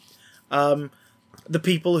film. The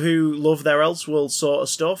people who love their Elseworld sort of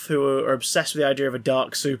stuff, who are obsessed with the idea of a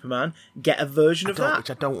dark Superman, get a version of that.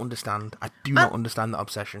 Which I don't understand. I do not understand that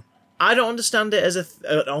obsession. I don't understand it as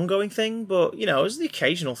an ongoing thing, but, you know, as the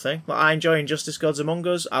occasional thing. Like, I enjoy Injustice Gods Among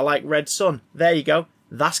Us. I like Red Sun. There you go.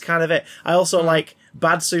 That's kind of it. I also like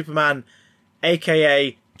Bad Superman,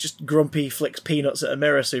 a.k.a. just grumpy flicks peanuts at a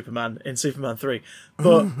mirror Superman in Superman 3.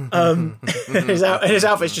 But his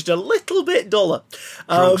outfit's just a little bit duller.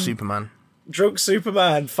 Drunk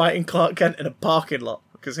Superman fighting Clark Kent in a parking lot.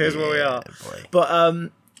 Because here's where we are. Boy. But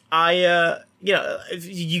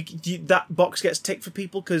that box gets ticked for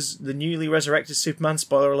people because the newly resurrected Superman,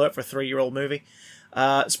 spoiler alert for a 3-year-old movie.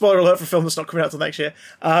 Spoiler alert for a film that's not coming out till next year.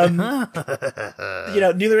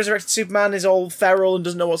 Newly resurrected Superman is all feral and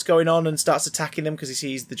doesn't know what's going on and starts attacking them because he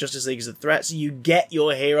sees the Justice League as a threat. So you get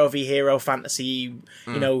your hero v hero fantasy,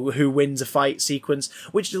 who wins a fight sequence,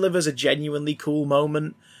 which delivers a genuinely cool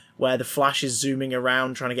moment where the Flash is zooming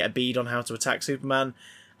around trying to get a bead on how to attack Superman,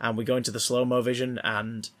 and we go into the slow-mo vision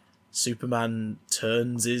and Superman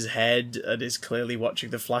turns his head and is clearly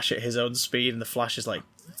watching the Flash at his own speed, and the Flash is like,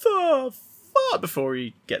 the fuck, before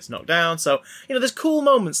he gets knocked down. So, there's cool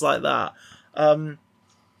moments like that.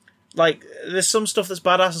 There's some stuff that's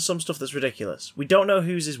badass and some stuff that's ridiculous. We don't know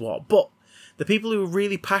whose is what, but the people who are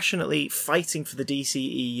really passionately fighting for the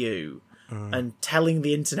DCEU and telling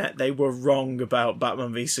the internet they were wrong about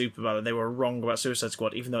Batman v Superman and they were wrong about Suicide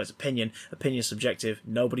Squad, even though it's opinion is subjective.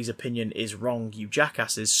 Nobody's opinion is wrong, you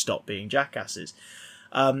jackasses. Stop being jackasses.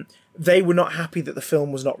 They were not happy that the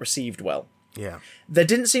film was not received well. Yeah. There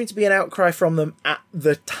didn't seem to be an outcry from them at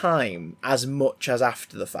the time as much as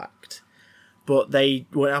after the fact. But they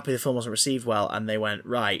weren't happy the film wasn't received well, and they went,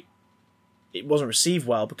 right, it wasn't received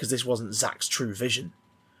well because this wasn't Zack's true vision.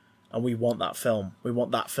 And we want that film. We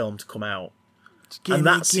want that film to come out. Give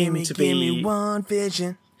me one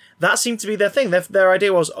vision. That seemed to be their thing. Their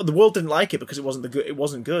idea was, the world didn't like it because it wasn't good. It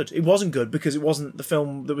wasn't good because it wasn't the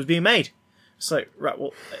film that was being made. It's like, right,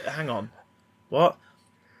 well, hang on. What?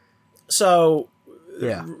 So,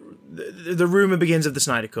 yeah, the rumour begins of the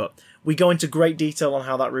Snyder Cut. We go into great detail on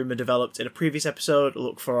how that rumour developed in a previous episode.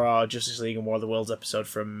 Look for our Justice League and War of the Worlds episode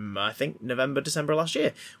from, I think, November, December last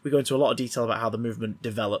year. We go into a lot of detail about how the movement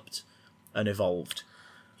developed and evolved.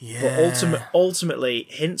 Yeah. But ultimately,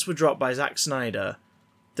 hints were dropped by Zack Snyder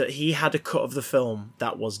that he had a cut of the film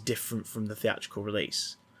that was different from the theatrical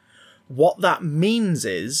release. What that means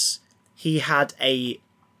is he had a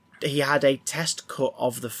test cut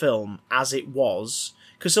of the film as it was,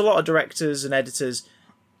 because a lot of directors and editors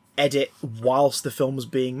edit whilst the film's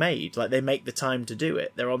being made. Like, they make the time to do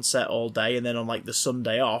it. They're on set all day, and then on, like, the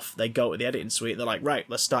Sunday off, they go to the editing suite, they're like, right,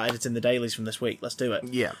 let's start editing the dailies from this week, let's do it.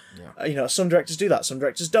 Yeah. Some directors do that, some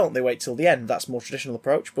directors don't. They wait till the end. That's a more traditional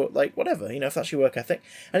approach, but, like, whatever, if that's your work ethic.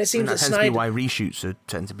 And it seems that tends to be why reshoots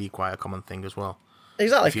tend to be quite a common thing as well.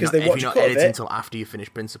 Exactly, because they watch a cut of it. If you're not editing until after you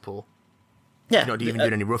finish principal, yeah, if you're not even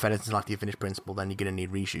doing any rough edits until after you finish principal, then you're going to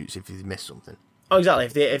need reshoots if you miss something. Oh, exactly.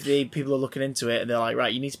 If the people are looking into it and they're like,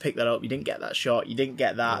 right, you need to pick that up. You didn't get that shot. You didn't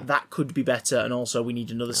get that. That could be better. And also, we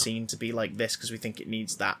need another scene to be like this because we think it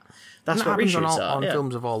needs that. That's what reshoots are. On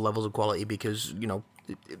films of all levels of quality, because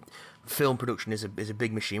film production is a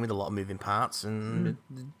big machine with a lot of moving parts, and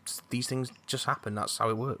these things just happen. That's how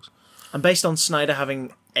it works. And based on Snyder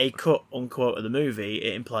having a cut, unquote, of the movie,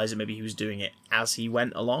 it implies that maybe he was doing it as he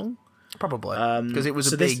went along. Probably. Because it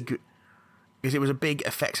was because it was a big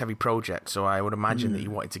effects-heavy project, so I would imagine that he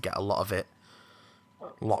wanted to get a lot of it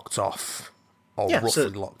locked off, or roughly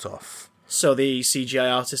locked off. So the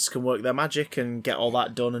CGI artists can work their magic and get all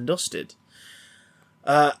that done and dusted.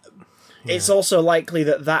 It's also likely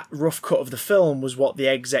that that rough cut of the film was what the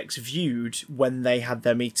execs viewed when they had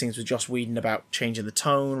their meetings with Joss Whedon about changing the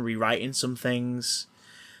tone, rewriting some things.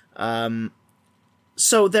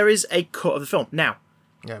 So there is a cut of the film. Now...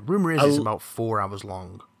 Yeah, rumour is it's about 4 hours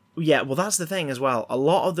long. Yeah, well, that's the thing as well. A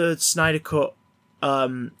lot of the Snyder Cut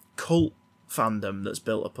cult fandom that's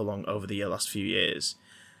built up over the last few years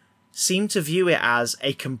seem to view it as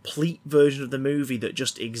a complete version of the movie that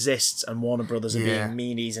just exists, and Warner Brothers are being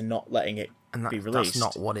meanies and not letting it be released.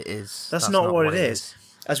 That's not what it is. That's not what it is.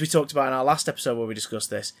 As we talked about in our last episode where we discussed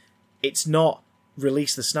this, it's not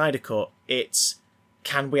release the Snyder Cut, it's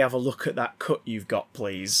can we have a look at that cut you've got,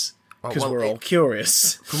 please? Because we're all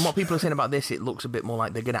curious. From what people are saying about this, it looks a bit more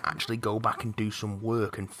like they're going to actually go back and do some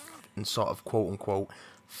work and sort of quote-unquote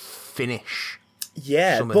finish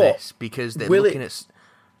some of this, because they're looking at...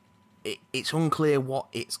 It's unclear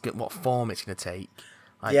what form it's going to take.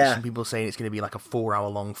 Some people are saying it's going to be like a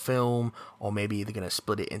 4-hour-long film, or maybe they're going to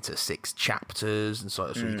split it into 6 chapters, and sort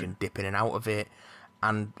of so you can dip in and out of it,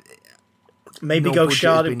 and maybe go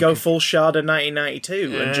full Shada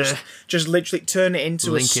 1992 and just literally turn it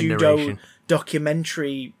into a pseudo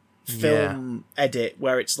documentary film edit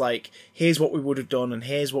where it's like, here's what we would have done, and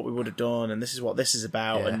here's what we would have done, and this is what this is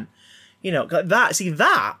about, and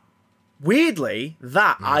that. Weirdly,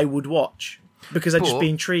 I would watch, because I'd just be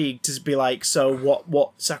intrigued to be like, so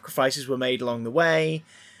what sacrifices were made along the way?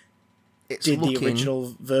 Did the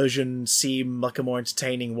original version seem like a more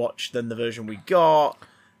entertaining watch than the version we got?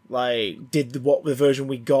 Like, did the version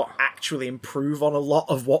we got actually improve on a lot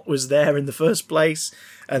of what was there in the first place?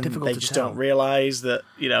 And they just don't realise that,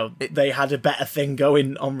 they had a better thing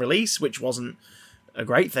going on release, which wasn't a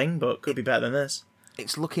great thing, but could be better than this.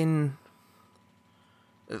 It's looking...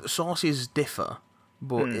 Sources differ,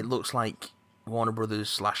 but it looks like Warner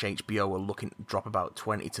Brothers / HBO are looking to drop about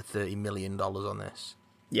 $20 to $30 million on this.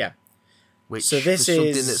 Yeah. Which, so this for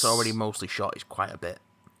something that's already mostly shot, is quite a bit.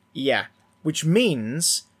 Yeah. Which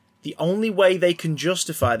means the only way they can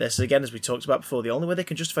justify this, again, as we talked about before, the only way they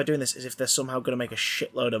can justify doing this is if they're somehow going to make a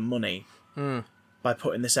shitload of money by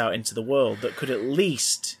putting this out into the world that could at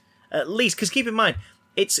least, because keep in mind,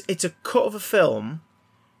 it's a cut of a film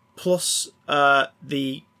plus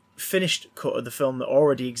the finished cut of the film that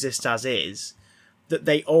already exists as is, that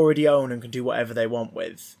they already own and can do whatever they want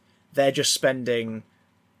with. They're just spending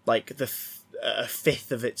like a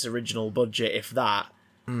fifth of its original budget, if that,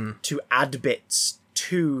 to add bits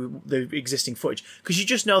to the existing footage. Because you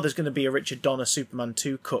just know there's going to be a Richard Donner Superman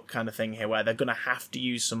 2 cut kind of thing here, where they're going to have to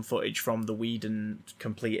use some footage from the Whedon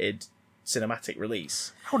completed cinematic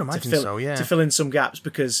release. I would imagine so, yeah. To fill in some gaps,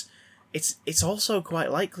 because it's also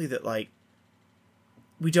quite likely that, like,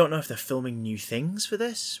 we don't know if they're filming new things for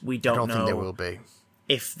this. I don't think there will be.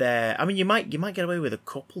 If they're... I mean, you might get away with a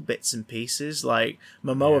couple bits and pieces. Like,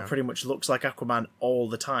 Momoa pretty much looks like Aquaman all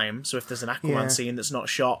the time. So if there's an Aquaman scene that's not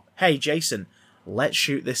shot, hey, Jason, let's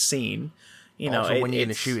shoot this scene. Also, when you're going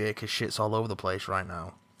to shoot it, because shit's all over the place right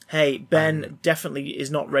now. Hey, Ben definitely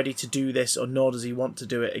is not ready to do this, or nor does he want to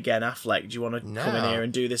do it again. Affleck, do you want to come in here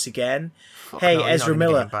and do this again? Hey, no, Ezra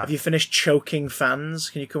Miller, have you finished choking fans?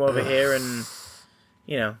 Can you come over here and,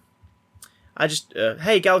 hey,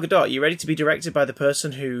 Gal Gadot, you ready to be directed by the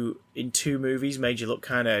person who, in 2 movies, made you look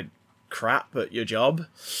kind of crap at your job,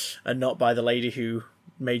 and not by the lady who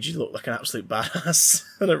made you look like an absolute badass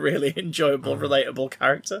and a really enjoyable, relatable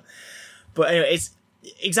character? But anyway,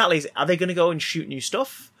 are they going to go and shoot new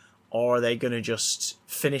stuff? Or are they going to just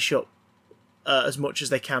finish up as much as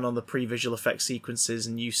they can on the pre-visual effects sequences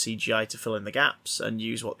and use CGI to fill in the gaps and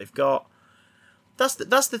use what they've got? That's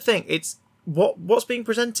the thing. It's what's being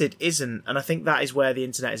presented isn't, and I think that is where the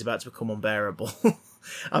internet is about to become unbearable.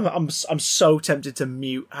 I'm so tempted to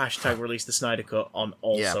mute #release the Snyder Cut on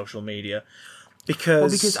all social media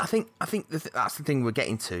because I think that's the thing we're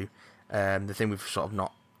getting to. The thing we've sort of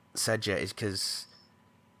not said yet is because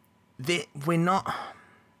we're not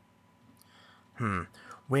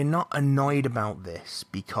annoyed about this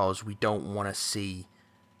because we don't want to see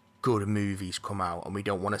good movies come out, and we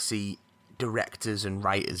don't want to see directors and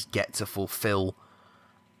writers get to fulfill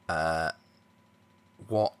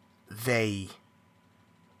what they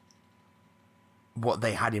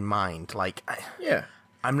had in mind. Like,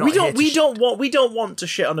 I'm not. We don't want to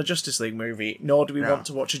shit on a Justice League movie, nor do we want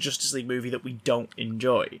to watch a Justice League movie that we don't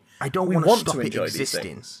enjoy. I don't we want to stop it enjoy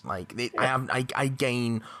existing. Like I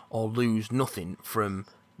gain or lose nothing from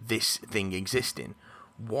this thing existing.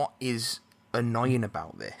 What is annoying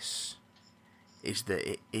about this is that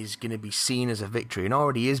it is going to be seen as a victory, and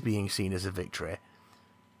already is being seen as a victory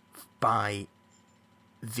by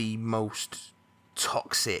the most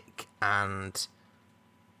toxic and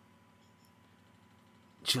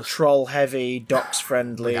just troll heavy, docs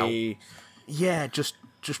friendly. Just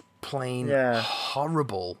plain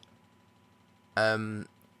horrible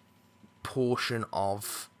portion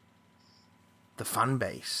of the fan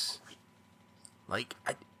base. Like,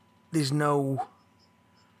 there's no.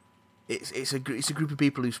 It's a group of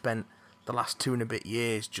people who spent the last 2 and a bit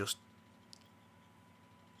years just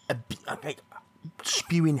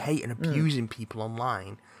spewing hate and abusing people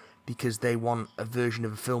online because they want a version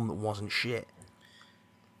of a film that wasn't shit.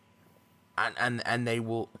 And they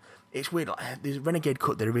will. It's weird. Like, there's Renegade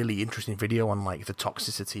Cut did a really interesting video on like the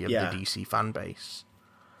toxicity of the DC fan base,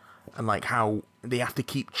 and like how they have to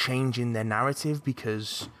keep changing their narrative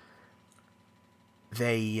because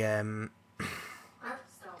they.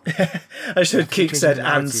 I should keep said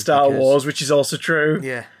and Star Wars, which is also true.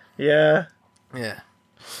 Yeah.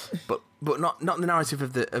 But not the narrative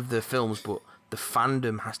of the films, but the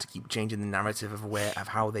fandom has to keep changing the narrative of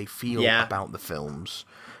how they feel about the films.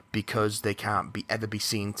 Because they can't ever be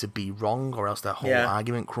seen to be wrong, or else their whole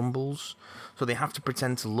argument crumbles. So they have to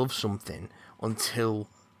pretend to love something until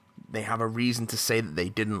they have a reason to say that they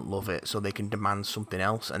didn't love it, so they can demand something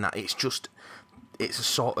else. And that it's a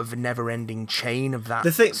sort of a never-ending chain of that.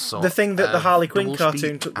 The thing that the Harley Quinn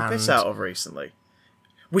cartoon took the piss out of recently,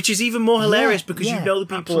 which is even more hilarious because you know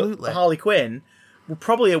the people at Harley Quinn were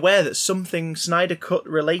probably aware that something Snyder Cut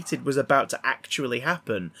related was about to actually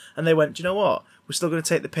happen, and they went, "Do you know what? We're still going to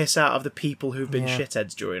take the piss out of the people who've been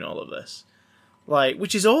shitheads during all of this." Like,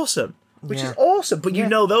 which is awesome. But you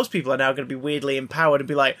know those people are now going to be weirdly empowered and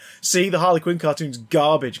be like, "See, the Harley Quinn cartoon's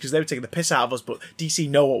garbage because they were taking the piss out of us, but DC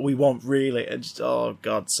know what we want, really." And just, oh,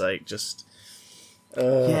 God's sake, just...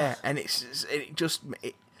 and it's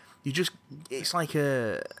like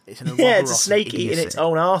it's a snake eating its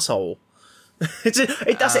own arsehole.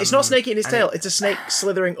 It's not snake eating its tail, it's a snake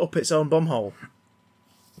slithering up its own bumhole.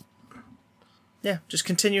 Yeah, just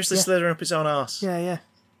continuously slithering up its own arse. Yeah.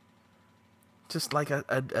 Just like a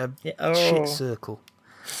shit circle.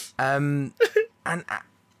 And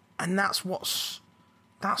that's what's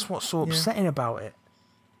so upsetting about it.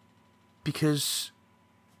 Because,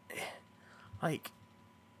 like,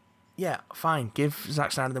 fine, give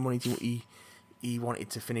Zack Snyder the money to what he wanted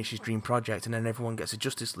to finish his dream project, and then everyone gets a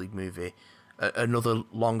Justice League movie, another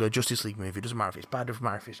longer Justice League movie. It doesn't matter if it's bad, it doesn't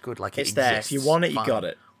matter if it's good. Like, it's there. If you want it, you got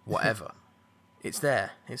it. Whatever. It's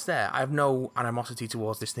there. I have no animosity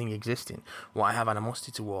towards this thing existing. What I have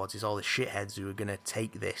animosity towards is all the shitheads who are going to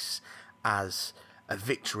take this as a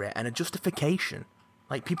victory and a justification.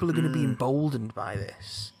 Like, people are going to be emboldened by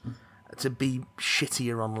this to be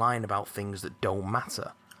shittier online about things that don't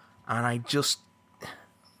matter. And I just...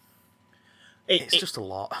 It's just a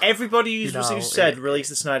lot. Everybody who's said release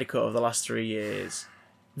the Snyder Cut of the last 3 years.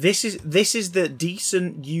 This is the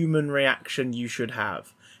decent human reaction you should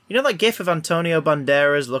have. You know that gif of Antonio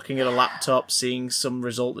Banderas looking at a laptop, seeing some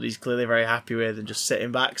result that he's clearly very happy with, and just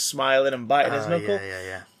sitting back, smiling and biting his knuckle?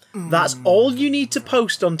 Yeah. That's all you need to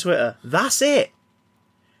post on Twitter. That's it.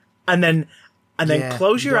 And then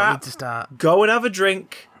close your app, go and have a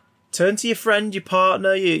drink, turn to your friend, your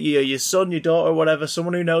partner, your son, your daughter, whatever,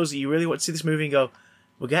 someone who knows that you really want to see this movie and go,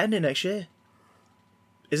 "We're getting it next year.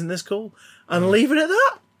 Isn't this cool?" And leave it at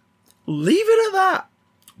that. Leave it at that.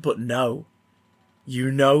 But no.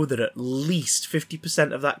 You know that at least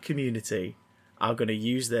 50% of that community are going to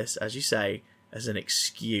use this, as you say, as an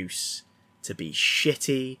excuse to be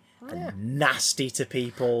shitty and nasty to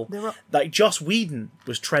people. Like, Joss Whedon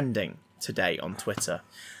was trending today on Twitter.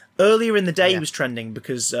 Earlier in the day, he was trending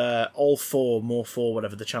because More 4,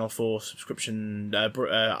 whatever, the Channel 4 subscription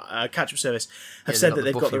catch-up service, have said that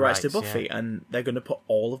they've got the rights to Buffy, and they're going to put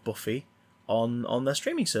all of Buffy on their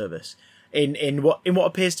streaming service. In what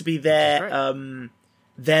appears to be they're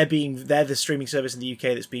the streaming service in the UK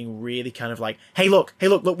that's being really kind of like, hey look,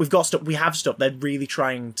 we've got stuff, we have stuff. They're really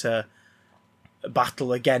trying to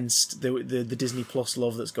battle against the Disney Plus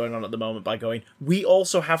love that's going on at the moment by going, we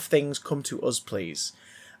also have things, come to us please.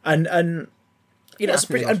 And you know,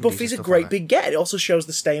 and Buffy's a great big get. It also shows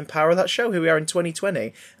the staying power of that show. Here we are in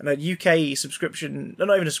 2020, and a UK subscription, not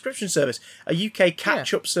even a subscription service, a UK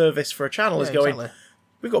catch-up service for a channel is going, exactly.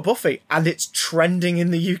 We've got Buffy, and it's trending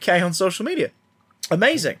in the UK on social media.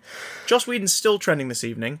 Amazing. Joss Whedon's still trending this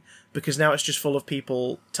evening because now it's just full of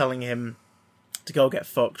people telling him to go get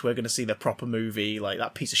fucked. We're going to see the proper movie. Like,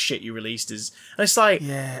 that piece of shit you released is... And it's like,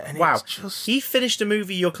 wow. It's just... He finished a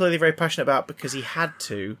movie you're clearly very passionate about because he had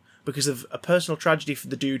to, because of a personal tragedy for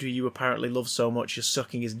the dude who you apparently love so much, you're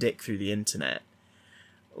sucking his dick through the internet.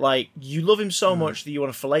 Like, you love him so much that you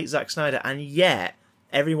want to fillet Zack Snyder, and yet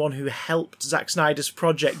everyone who helped Zack Snyder's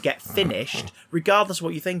project get finished, regardless of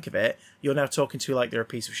what you think of it, you're now talking to like they're a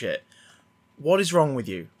piece of shit. What is wrong with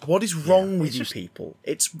you? What is wrong with you people?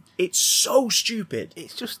 It's so stupid.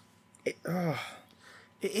 It's just... It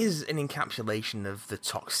is an encapsulation of the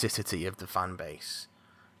toxicity of the fan base.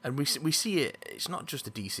 And we see it... It's not just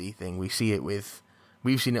a DC thing. We see it with...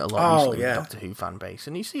 We've seen it a lot recently with Doctor Who fan base.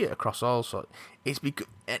 And you see it across all sorts...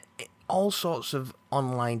 all sorts of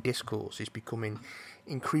online discourse is becoming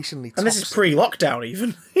increasingly toxic. And this is pre-lockdown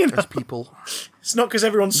even. You know? As people... It's not because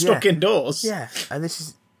everyone's stuck indoors. Yeah, and this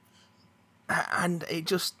is... And it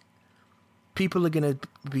just... People are going to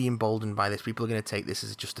be emboldened by this. People are going to take this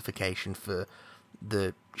as a justification for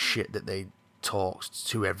the shit that they talked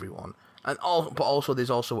to everyone. But also, there's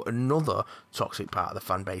also another toxic part of the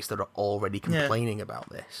fan base that are already complaining about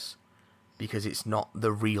this. Because it's not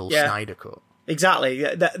the real Snyder Cut. Exactly.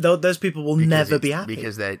 Those people will never be happy.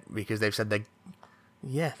 Because they've said they're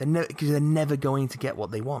never going to get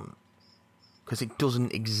what they want. Because it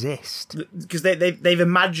doesn't exist. Because they've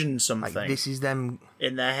imagined something. Like, this is them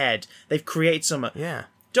in their head. They've created something. Yeah.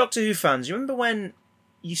 Doctor Who fans, you remember when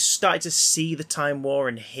you started to see the Time War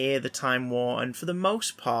and hear the Time War, and for the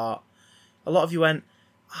most part, a lot of you went,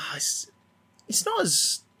 it's not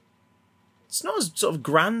as sort of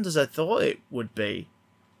grand as I thought it would be.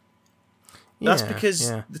 That's because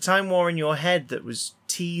the Time War in your head that was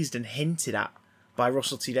teased and hinted at by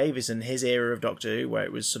Russell T Davies and his era of Doctor Who, where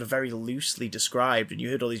it was sort of very loosely described, and you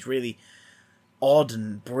heard all these really odd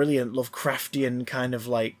and brilliant Lovecraftian kind of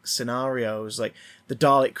like scenarios, like the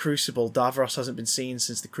Dalek Crucible. Davros hasn't been seen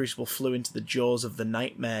since the Crucible flew into the jaws of the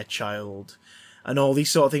Nightmare Child, and all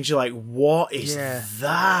these sort of things. You're like, what is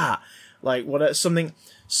that? Like, what?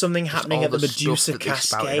 Something happening at the Medusa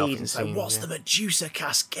Cascade. It's like, what's the Medusa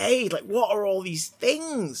Cascade? Like, what are all these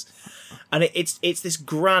things? And it's this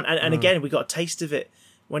grand... And again, we got a taste of it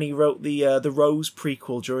when he wrote the Rose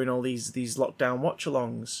prequel during all these lockdown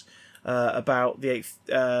watch-alongs about the eighth...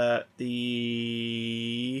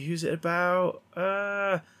 Who's it about?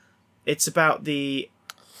 It's about the...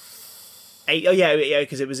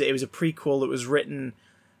 because it was a prequel that was written...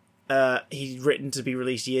 he'd written to be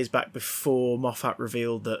released years back before Moffat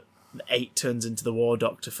revealed that 8 turns into the War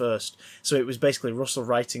Doctor first. So it was basically Russell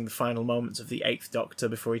writing the final moments of the 8th Doctor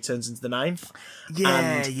before he turns into the 9th.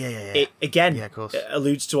 It, again, it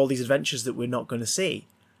alludes to all these adventures that we're not going to see.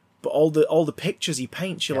 But all the pictures he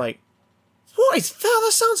paints, you're like, what is that?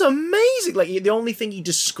 That sounds amazing! Like, the only thing he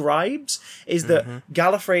describes is that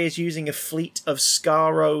Gallifrey is using a fleet of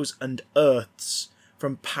Scaros and Earths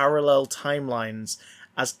from parallel timelines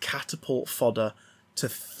as catapult fodder to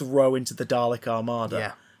throw into the Dalek Armada.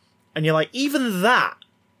 Yeah. And you're like, even that,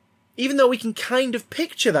 even though we can kind of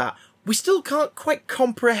picture that, we still can't quite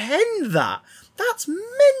comprehend that. That's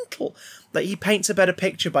mental. Like, he paints a better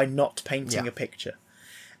picture by not painting a picture.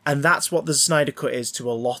 And that's what the Snyder Cut is to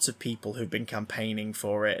a lot of people who've been campaigning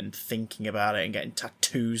for it and thinking about it and getting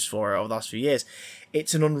tattoos for it over the last few years.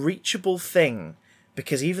 It's an unreachable thing.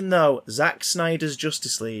 Because even though Zack Snyder's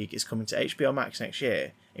Justice League is coming to HBO Max next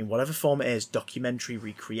year, in whatever form it is, documentary,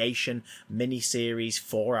 recreation, miniseries,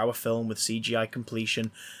 4-hour film with CGI completion,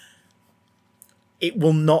 it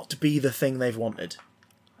will not be the thing they've wanted.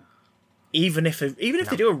 Even if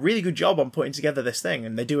they do a really good job on putting together this thing,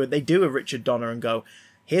 and they do a Richard Donner and go,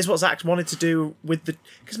 here's what Zack wanted to do with the...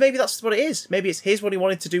 Because maybe that's what it is. Maybe it's here's what he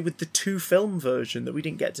wanted to do with the 2-film version that we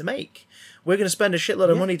didn't get to make. We're going to spend a shitload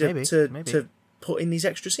of money to put in these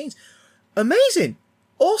extra scenes. Amazing,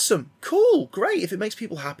 awesome, cool, great. If it makes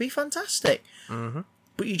people happy, fantastic.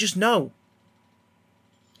 But you just know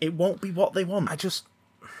it won't be what they want.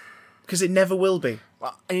 Because it never will be.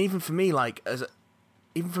 Well, and even for me, like,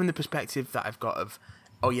 even from the perspective that I've got of,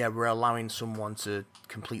 we're allowing someone to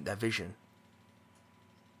complete their vision.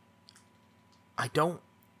 I don't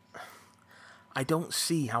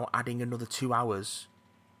see how adding another 2 hours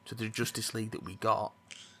to the Justice League that we got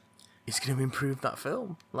is going to improve that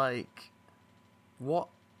film. Like, what?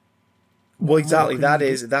 Well, exactly. That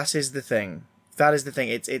is the thing. That is the thing.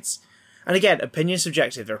 It's, and again, opinion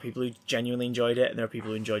subjective. There are people who genuinely enjoyed it, and there are people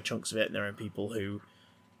who enjoyed chunks of it, and there are people who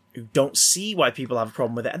don't see why people have a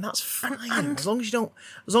problem with it, and that's fine. And as long as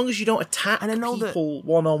you don't attack people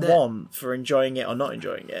one-on-one for enjoying it or not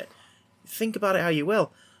enjoying it, think about it how you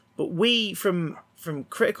will. But we, from from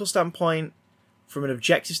critical standpoint, from an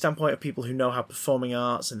objective standpoint of people who know how performing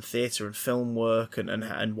arts and theatre and film work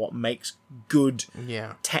and what makes good,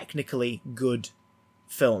 technically good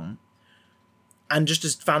film, and just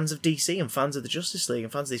as fans of DC and fans of the Justice League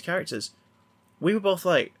and fans of these characters, we were both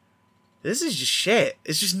like, this is just shit.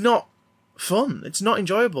 It's just not fun. It's not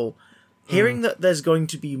enjoyable. Hearing that there's going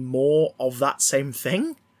to be more of that same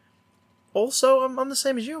thing, also, I'm the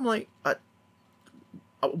same as you. I'm like,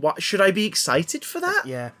 what, should I be excited for that?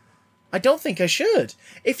 Yeah. I don't think I should.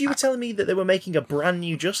 If you were telling me that they were making a brand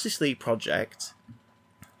new Justice League project,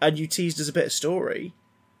 and you teased us a bit of story,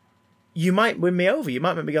 you might win me over. You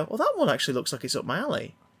might make me go, well, that one actually looks like it's up my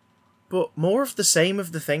alley. But more of the same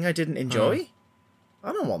of the thing I didn't enjoy?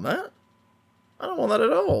 I don't want that. I don't want that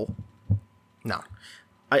at all. No.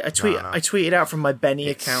 I tweeted out from my Benny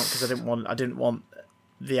account because I didn't want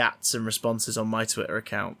the ats and responses on my Twitter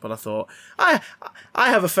account, but I thought I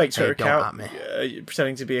have a fake Twitter account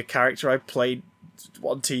pretending to be a character I played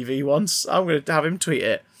on TV once. I'm going to have him tweet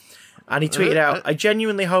it. And he tweeted out, I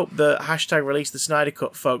genuinely hope the hashtag release the Snyder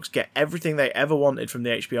Cut folks get everything they ever wanted from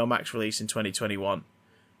the HBO Max release in 2021.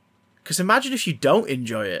 Because imagine if you don't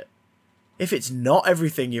enjoy it. If it's not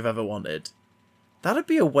everything you've ever wanted. That'd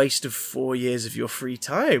be a waste of 4 years of your free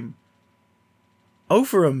time.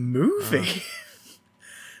 Over a movie.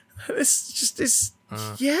 It's just,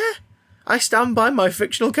 yeah. I stand by my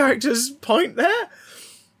fictional character's point there.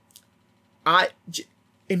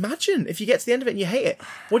 Imagine if you get to the end of it and you hate it.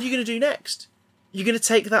 What are you going to do next? You're going to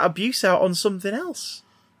take that abuse out on something else.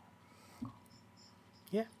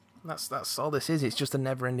 Yeah, that's all this is. It's just a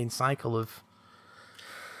never-ending cycle of...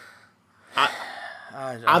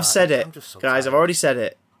 I've said it, guys. I've already said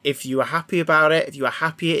it. If you are happy about it, if you are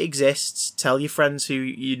happy it exists, tell your friends who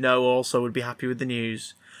you know also would be happy with the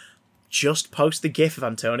news. Just post the gif of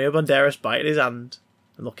Antonio Banderas biting his hand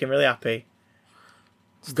and looking really happy.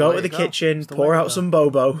 Go to the kitchen, pour out some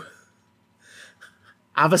bobo,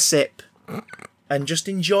 have a sip, and just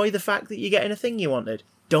enjoy the fact that you're getting a thing you wanted.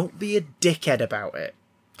 Don't be a dickhead about it.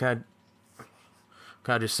 Can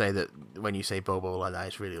I just say that when you say bobo like that,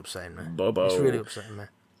 it's really upsetting me. Bobo. It's really upsetting me.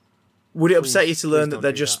 Would it upset you to learn that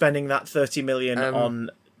they're just spending that 30 million on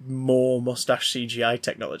more mustache CGI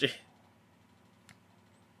technology?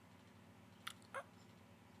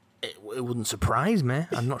 It wouldn't surprise me.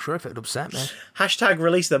 I'm not sure if it would upset me. Hashtag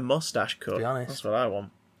release the mustache cut. To be honest. That's what I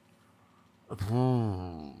want.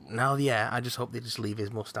 Now, yeah, I just hope they just leave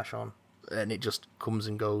his mustache on and it just comes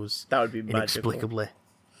and goes. That would be inexplicably.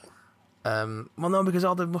 Well, no, because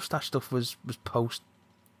all the mustache stuff was post.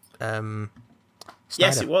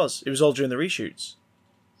 Yes, it was. It was all during the reshoots.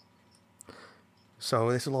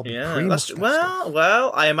 So this will all be pre-mustache stuff.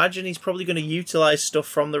 Well, I imagine he's probably going to utilise stuff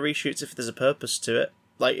from the reshoots if there's a purpose to it.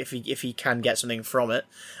 Like, if he can get something from it,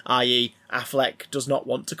 i.e. Affleck does not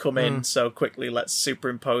want to come in, so quickly let's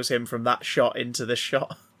superimpose him from that shot into this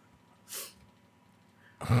shot.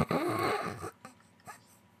 Do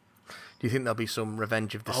you think there'll be some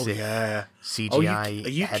Revenge of the Sith CGI? Are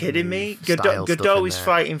you kidding me? Godot is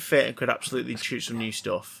fighting fit and could absolutely shoot some new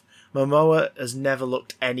stuff. Momoa has never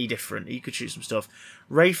looked any different. He could shoot some stuff.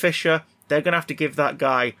 Ray Fisher, they're going to have to give that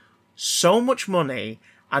guy so much money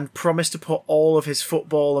and promise to put all of his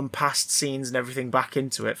football and past scenes and everything back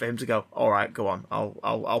into it for him to go, all right, go on,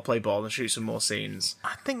 I'll play ball and shoot some more scenes.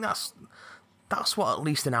 I think that's what at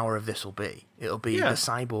least an hour of this will be. It'll be the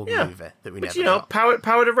Cyborg movie that we never got.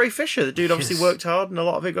 Power to Ray Fisher. The dude obviously worked hard and a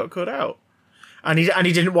lot of it got cut out. And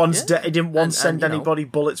he didn't once send anybody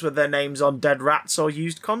bullets with their names on dead rats or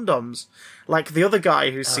used condoms, like the other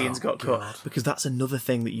guy whose scenes got cut. Because that's another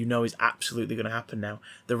thing that you know is absolutely going to happen now.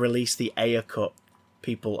 The release the Ayer cut.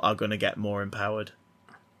 People are going to get more empowered.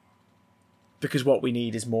 Because what we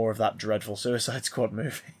need is more of that dreadful Suicide Squad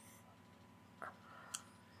movie.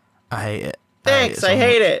 I hate it. Thanks, I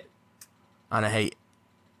hate it. And I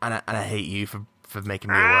hate you for making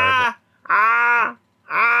me aware of it.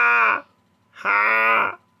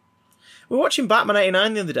 We were watching Batman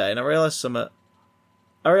 89 the other day and I realised something.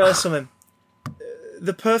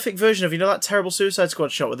 The perfect version of, that terrible Suicide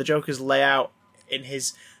Squad shot where the Joker's lay out in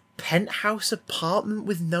his penthouse apartment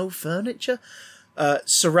with no furniture,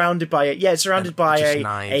 surrounded by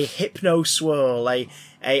a hypno swirl, a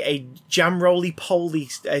jam roly poly,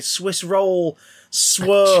 a Swiss roll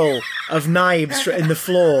swirl of knives in the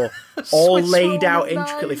floor, all laid out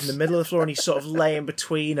intricately from the middle of the floor, and he's sort of laying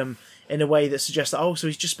between them in a way that suggests that, so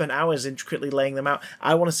he's just spent hours intricately laying them out.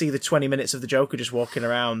 I want to see the 20 minutes of the Joker just walking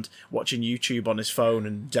around, watching YouTube on his phone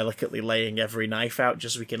and delicately laying every knife out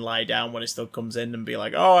just so he can lie down when it still comes in and be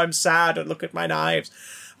like, oh, I'm sad, and look at my knives.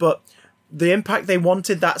 But the impact they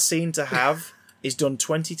wanted that scene to have is done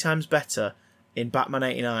 20 times better in Batman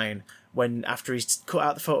 89 when after he's cut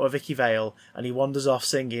out the photo of Vicky Vale and he wanders off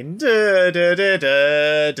singing da, da, da,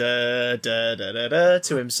 da, da, da, da, da,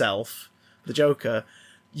 to himself, the Joker,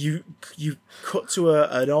 you cut to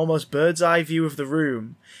an almost bird's eye view of the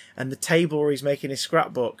room, and the table where he's making his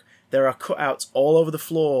scrapbook, there are cutouts all over the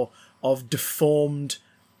floor of deformed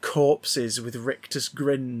corpses with rictus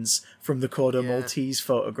grins from the Cordo Maltese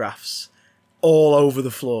photographs all over the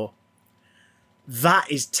floor. That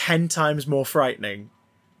is 10 times more frightening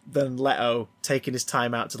than Leto taking his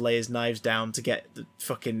time out to lay his knives down to get the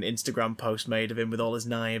fucking Instagram post made of him with all his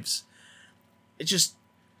knives. It just...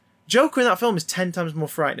 Joker in that film is 10 times more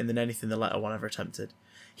frightening than anything the Leto one ever attempted.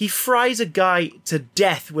 He fries a guy to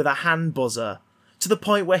death with a hand buzzer to the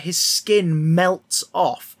point where his skin melts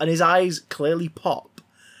off and his eyes clearly pop.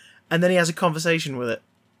 And then he has a conversation with it.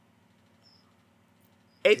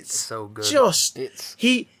 It's so good.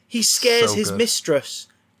 He scares so his good. mistress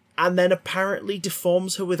and then apparently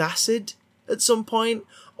deforms her with acid at some point,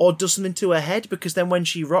 or does something to her head, because then when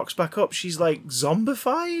she rocks back up, she's like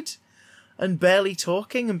zombified and barely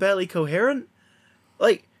talking and barely coherent.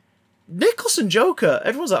 Like, Nicholson Joker,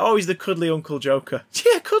 everyone's like, oh, he's the cuddly Uncle Joker.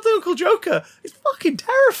 Yeah, cuddly Uncle Joker is fucking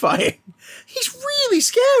terrifying. He's really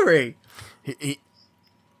scary.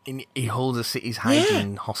 He holds a city's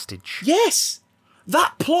hygiene hostage. Yes!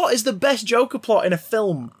 That plot is the best Joker plot in a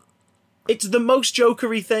film. It's the most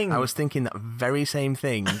Jokery thing. I was thinking that very same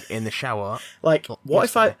thing in the shower. Like, what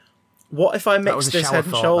if I mixed this Head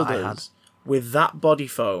and thought Shoulders with that body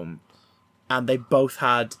foam, and they both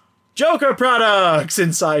had Joker products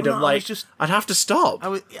inside them? Like, I'd have to stop.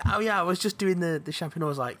 I was just doing the shampoo. I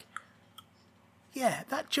was like, yeah,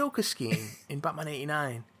 that Joker scheme in Batman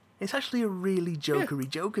 89. It's actually a really jokery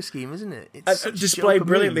Joker scheme, isn't it? It's displayed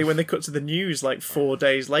brilliantly when they cut to the news like 4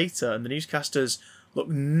 days later, and the newscasters look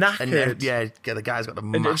knackered. And the guy's got the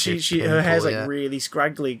massive her hair's like pimple, really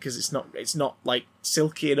scraggly because it's not like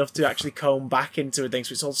silky enough to actually comb back into things,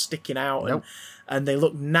 so it's all sticking out. Nope. And they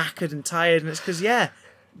look knackered and tired, and it's because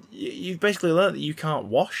you've basically learned that you can't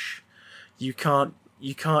wash, you can't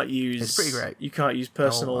use. It's pretty great. You can't use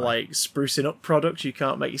personal like sprucing up products. You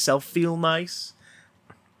can't make yourself feel nice.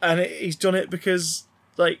 And he's done it because,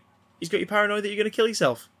 like, he's got you paranoid that you're going to kill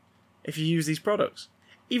yourself if you use these products.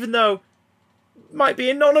 Even though it might be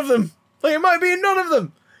in none of them. Like, it might be in none of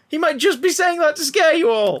them. He might just be saying that to scare you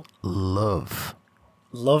all. Love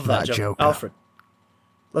that Joker. Alfred,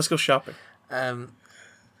 let's go shopping.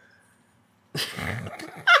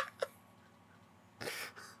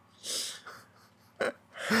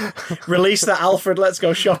 Release that Alfred let's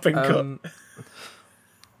go shopping cut.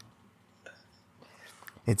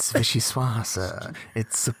 It's Vichyssoise.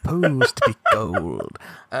 It's supposed to be gold.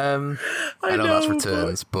 I know that's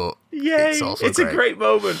Returns, but it's also a great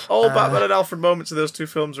moment. All Batman and Alfred moments in those two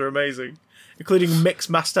films are amazing, including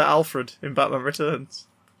Mixmaster Alfred in Batman Returns.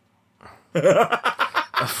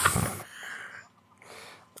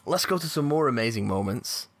 Let's go to some more amazing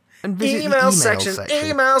moments and visit email the section.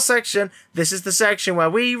 Email section. This is the section where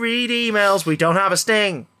we read emails. We don't have a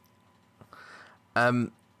sting.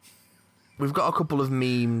 We've got a couple of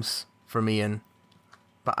memes from Ian,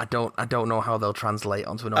 but I don't know how they'll translate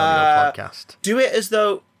onto an audio podcast. Do it as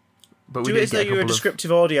though you're a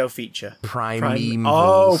descriptive audio feature.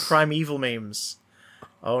 Primeval memes.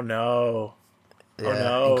 Oh no. Yeah, oh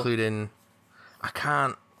no. Including I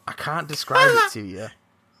can't describe it to you.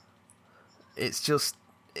 It's just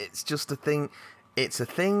a thing. It's a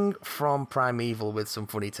thing from Primeval with some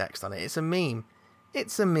funny text on it. It's a meme.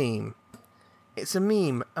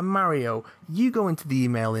 And Mario, you go into the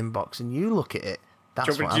email inbox and you look at it.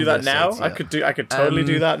 That's do you want me to do that now? I could totally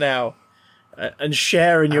do that now, and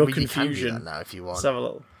share in your confusion. You can do that now if you want. Let's have a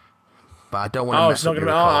little. But I don't want to. It's not going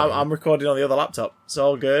to be. I'm recording on the other laptop. It's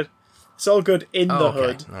all good. It's all good in the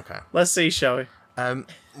hood. Okay. Let's see, shall we?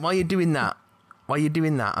 While you're doing that,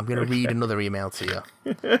 I'm going to read another email to you.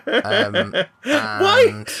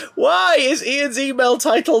 Why is Ian's email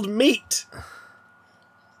titled Meat?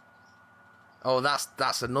 Oh,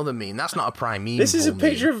 that's another meme. That's not a prime meme. This is a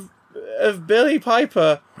picture of Billy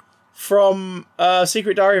Piper from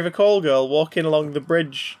Secret Diary of a Call Girl walking along the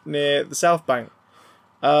bridge near the South Bank.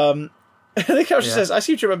 The caption says, "I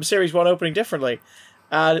seem to remember Series 1 opening differently."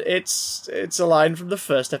 And it's a line from the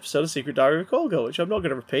first episode of Secret Diary of a Call Girl, which I'm not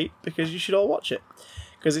going to repeat because you should all watch it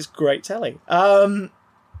because it's great telly. And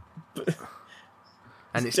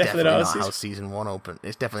it's definitely not how season 1 opened.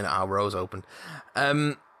 It's definitely not how Rose opened.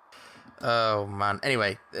 Oh man.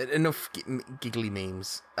 Anyway, enough giggly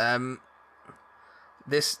memes.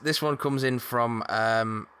 This one comes in from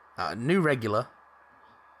a new regular,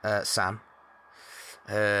 Sam,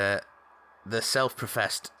 the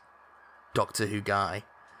self-professed Doctor Who guy.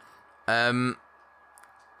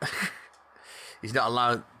 He's not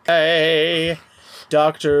allowed. Hey,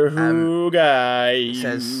 Doctor Who guy.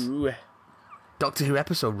 Says Doctor Who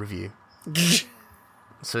episode review.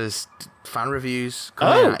 So there's fan reviews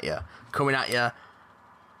coming at you. Coming at you.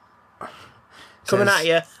 Coming at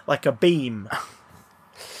you like a beam.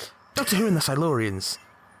 Doctor Who and the Silurians.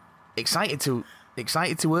 Excited to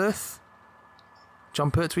Earth. John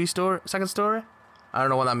Pertwee story, second story. I don't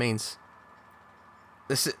know what that means.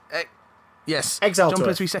 This, yes, Exile John to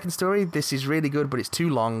Pertwee's second story. This is really good, but it's too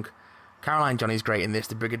long. Caroline Johnny's great in this.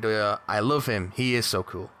 The Brigadier, I love him. He is so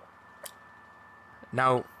cool.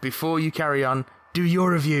 Now, before you carry on, do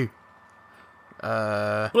your review.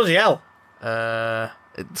 Bloody hell!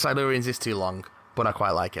 Silurians is too long, but I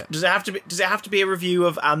quite like it. Does it have to be? Does it have to be a review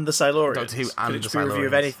of and the Silurians? Doctor Who Can and it the just be a review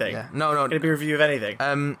of Silurians. anything? Yeah. No. Can it be a review of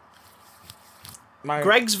anything? My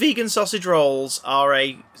Greg's vegan sausage rolls are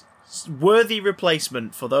a worthy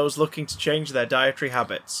replacement for those looking to change their dietary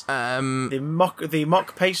habits. The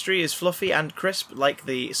mock pastry is fluffy and crisp like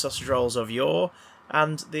the sausage rolls of yore,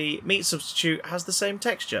 and the meat substitute has the same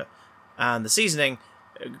texture. And the seasoning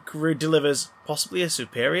delivers possibly a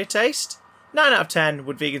superior taste. 9 out of 10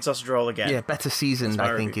 would vegan sausage roll again. Yeah, better seasoned.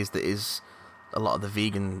 I think review. is a lot of the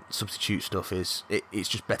vegan substitute stuff is it's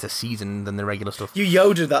just better seasoned than the regular stuff. You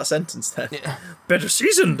Yoda that sentence then. Yeah. Better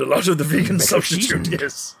seasoned, a lot of the vegan Better substitute seasoned.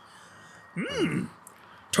 is.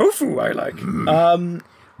 Tofu, I like.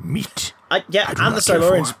 Meat. And the not care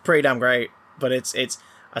Silurians for. pretty damn great. But it's.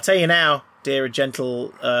 I tell you now, dear, a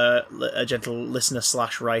gentle listener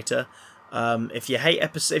 / writer, if you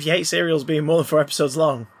hate serials being more than 4 episodes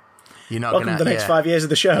long, You're not welcome gonna to the next 5 years of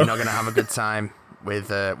the show. You're not gonna have a good time with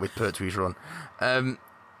Pertwee's run.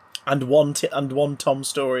 And one Tom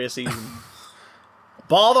story a season.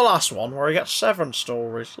 Bar the last one where he gets 7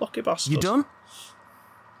 stories. Lucky bastard. You done?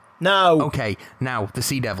 No. Okay, now the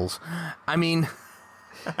Sea Devils. I mean,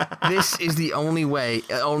 this is the only way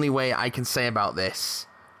I can say about this,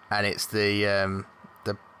 and it's the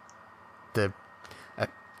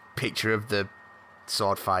picture of the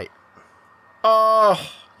sword fight.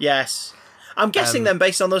 Oh, yes. I'm guessing then,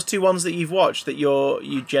 based on those 2 ones that you've watched, that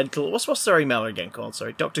you gentle... What's their email again called?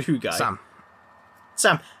 Sorry, Doctor Who guy.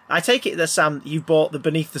 Sam, I take it that, Sam, you've bought the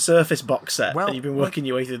Beneath the Surface box set, and you've been working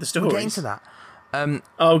your way through the stories. We're getting to that.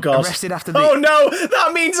 Oh, God. Arrested after the... Oh, no!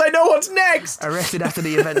 That means I know what's next! Arrested after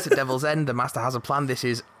the events at Devil's End, the Master has a plan. This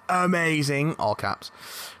is amazing. All caps.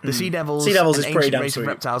 The Sea Devils Sea Devils an is pretty ancient damn race sweet. of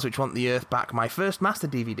reptiles which want the Earth back. My first Master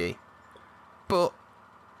DVD. But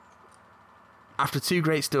after 2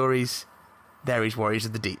 great stories, there is Warriors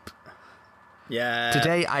of the Deep. Yeah.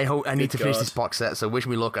 Today, I need to finish God. this box set, so wish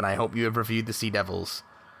me luck, and I hope you have reviewed the Sea Devils.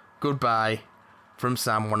 Goodbye from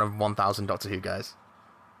Sam, one of 1,000 Doctor Who guys.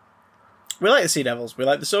 We like the Sea Devils. We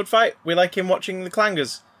like the sword fight. We like him watching the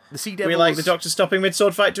clangers. The Sea Devils. We like the Doctor stopping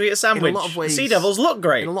mid-sword fight to eat a sandwich. In a lot of ways, the Sea Devils look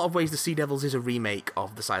great. In a lot of ways, the Sea Devils is a remake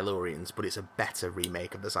of the Silurians, but it's a better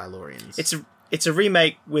remake of the Silurians. It's a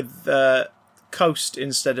remake with Coast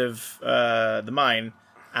instead of the mine,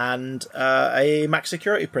 and a max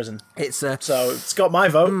security prison. So it's got my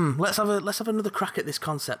vote. Let's have another crack at this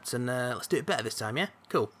concept, and let's do it better this time. Yeah,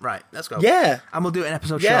 cool. Right, let's go. Yeah, and we'll do it in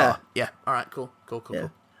episode Yeah. short. Yeah. All right. Cool. yeah.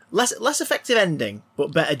 Less effective ending,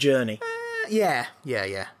 but better journey. Yeah.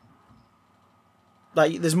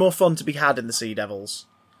 Like there's more fun to be had in the Sea Devils.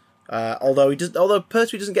 Although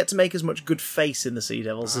Pertwee doesn't get to make as much good face in the Sea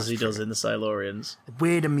Devils as he does in the Silurians.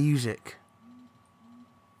 Weirder music.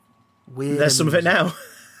 There's some of it now.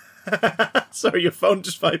 Sorry, your phone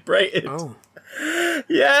just vibrated. Oh.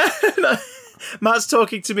 Yeah. Matt's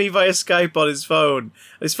talking to me via Skype on his phone.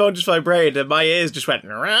 His phone just vibrated and my ears just went...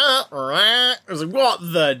 I was like, what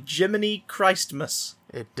the Jiminy Christmas?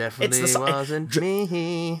 It definitely It's the- wasn't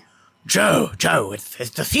me. Joe, it's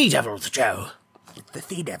the Sea Devils, Joe. The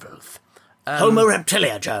Sea Devils. Homo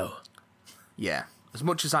Reptilia, Joe. Yeah. As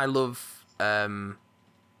much as I love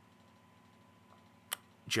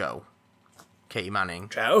Joe, Katie Manning.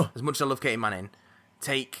 Joe? As much as I love Katie Manning,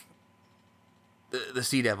 take the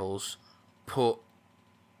Sea Devils, put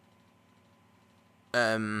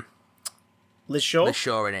Liz Shaw? Liz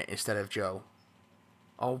Shaw in it instead of Joe.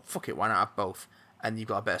 Oh, fuck it, why not have both? And you've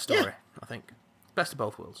got a better story, Yeah. I think. Best of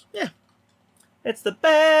both worlds. Yeah. It's the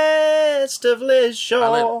best of Liz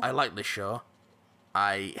Shaw. I like Liz Shaw.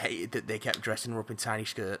 I hated that they kept dressing her up in tiny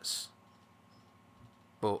skirts.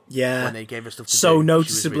 But Yeah. when they gave her stuff to So do,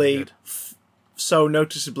 noticeably, she was really good. so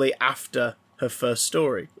noticeably after her first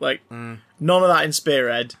story. Like, none of that in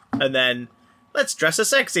Spearhead, and then, let's dress her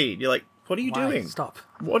sexy. You're like, what are you Why? doing? Stop.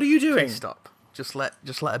 What are you doing? Please stop. Just let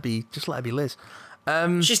her be Liz.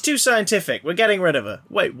 She's too scientific. We're getting rid of her.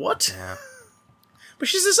 Wait, what? Yeah. But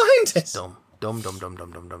she's a scientist. Dumb.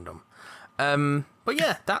 But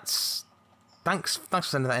yeah, that's... Thanks for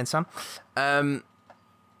sending that in, Sam.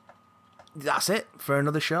 That's it for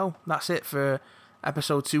another show. That's it for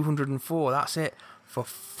episode 204. That's it for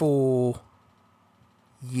 4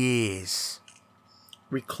 years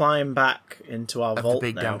We climb back into our of vault the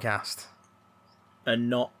Big now, Damn Cast. and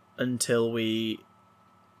not until we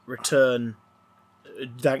return,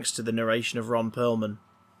 thanks to the narration of Ron Perlman,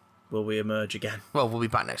 will we emerge again. Well, we'll be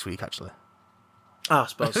back next week, actually. I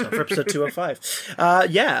suppose so, for episode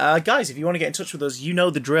 205. Guys, if you want to get in touch with us, you know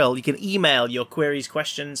the drill. You can email your queries,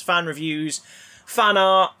 questions, fan reviews, fan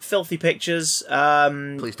art, filthy pictures,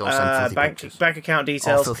 Please don't send filthy pictures. bank account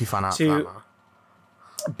details Filthy fan art. to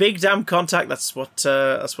Big Damn Contact. That's what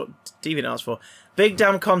DeviantArt's for.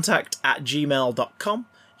 BigDamnContact@gmail.com.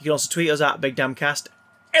 You can also tweet us at BigDamnCast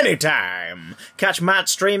anytime. Catch Matt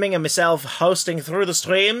streaming and myself hosting through the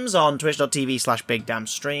streams on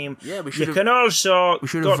twitch.tv/BigDamnStream. Yeah, we You should can also We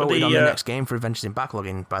should go have to voted the on the next game for Adventures in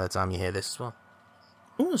Backlogging by the time you hear this as well.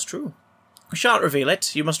 Oh, that's true. We shan't reveal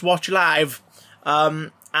it. You must watch live.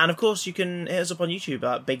 And of course, you can hit us up on YouTube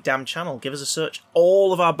at Big Damn Channel. Give us a search.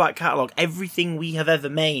 All of our back catalogue, everything we have ever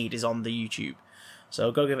made, is on the YouTube.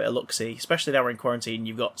 So go give it a look-see. Especially now we're in quarantine,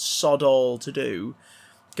 you've got sod all to do.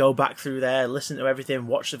 Go back through there, listen to everything,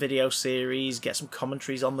 watch the video series, get some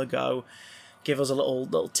commentaries on the go. Give us a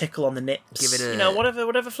little tickle on the nips. Give it a-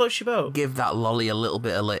 whatever floats your boat. Give that lolly a little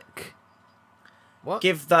bit of lick. What?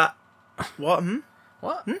 Give that. What?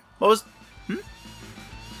 What? What was?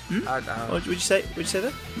 I What would you say? Would you say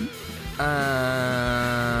that?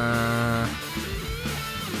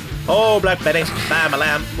 Oh, Black Betty, bam a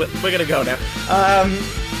lamb. We're gonna go now.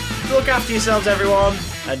 Look after yourselves, everyone,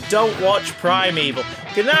 and don't watch Primeval.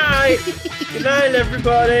 Good night. Good night,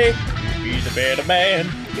 everybody. Be the better man.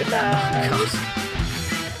 Good night.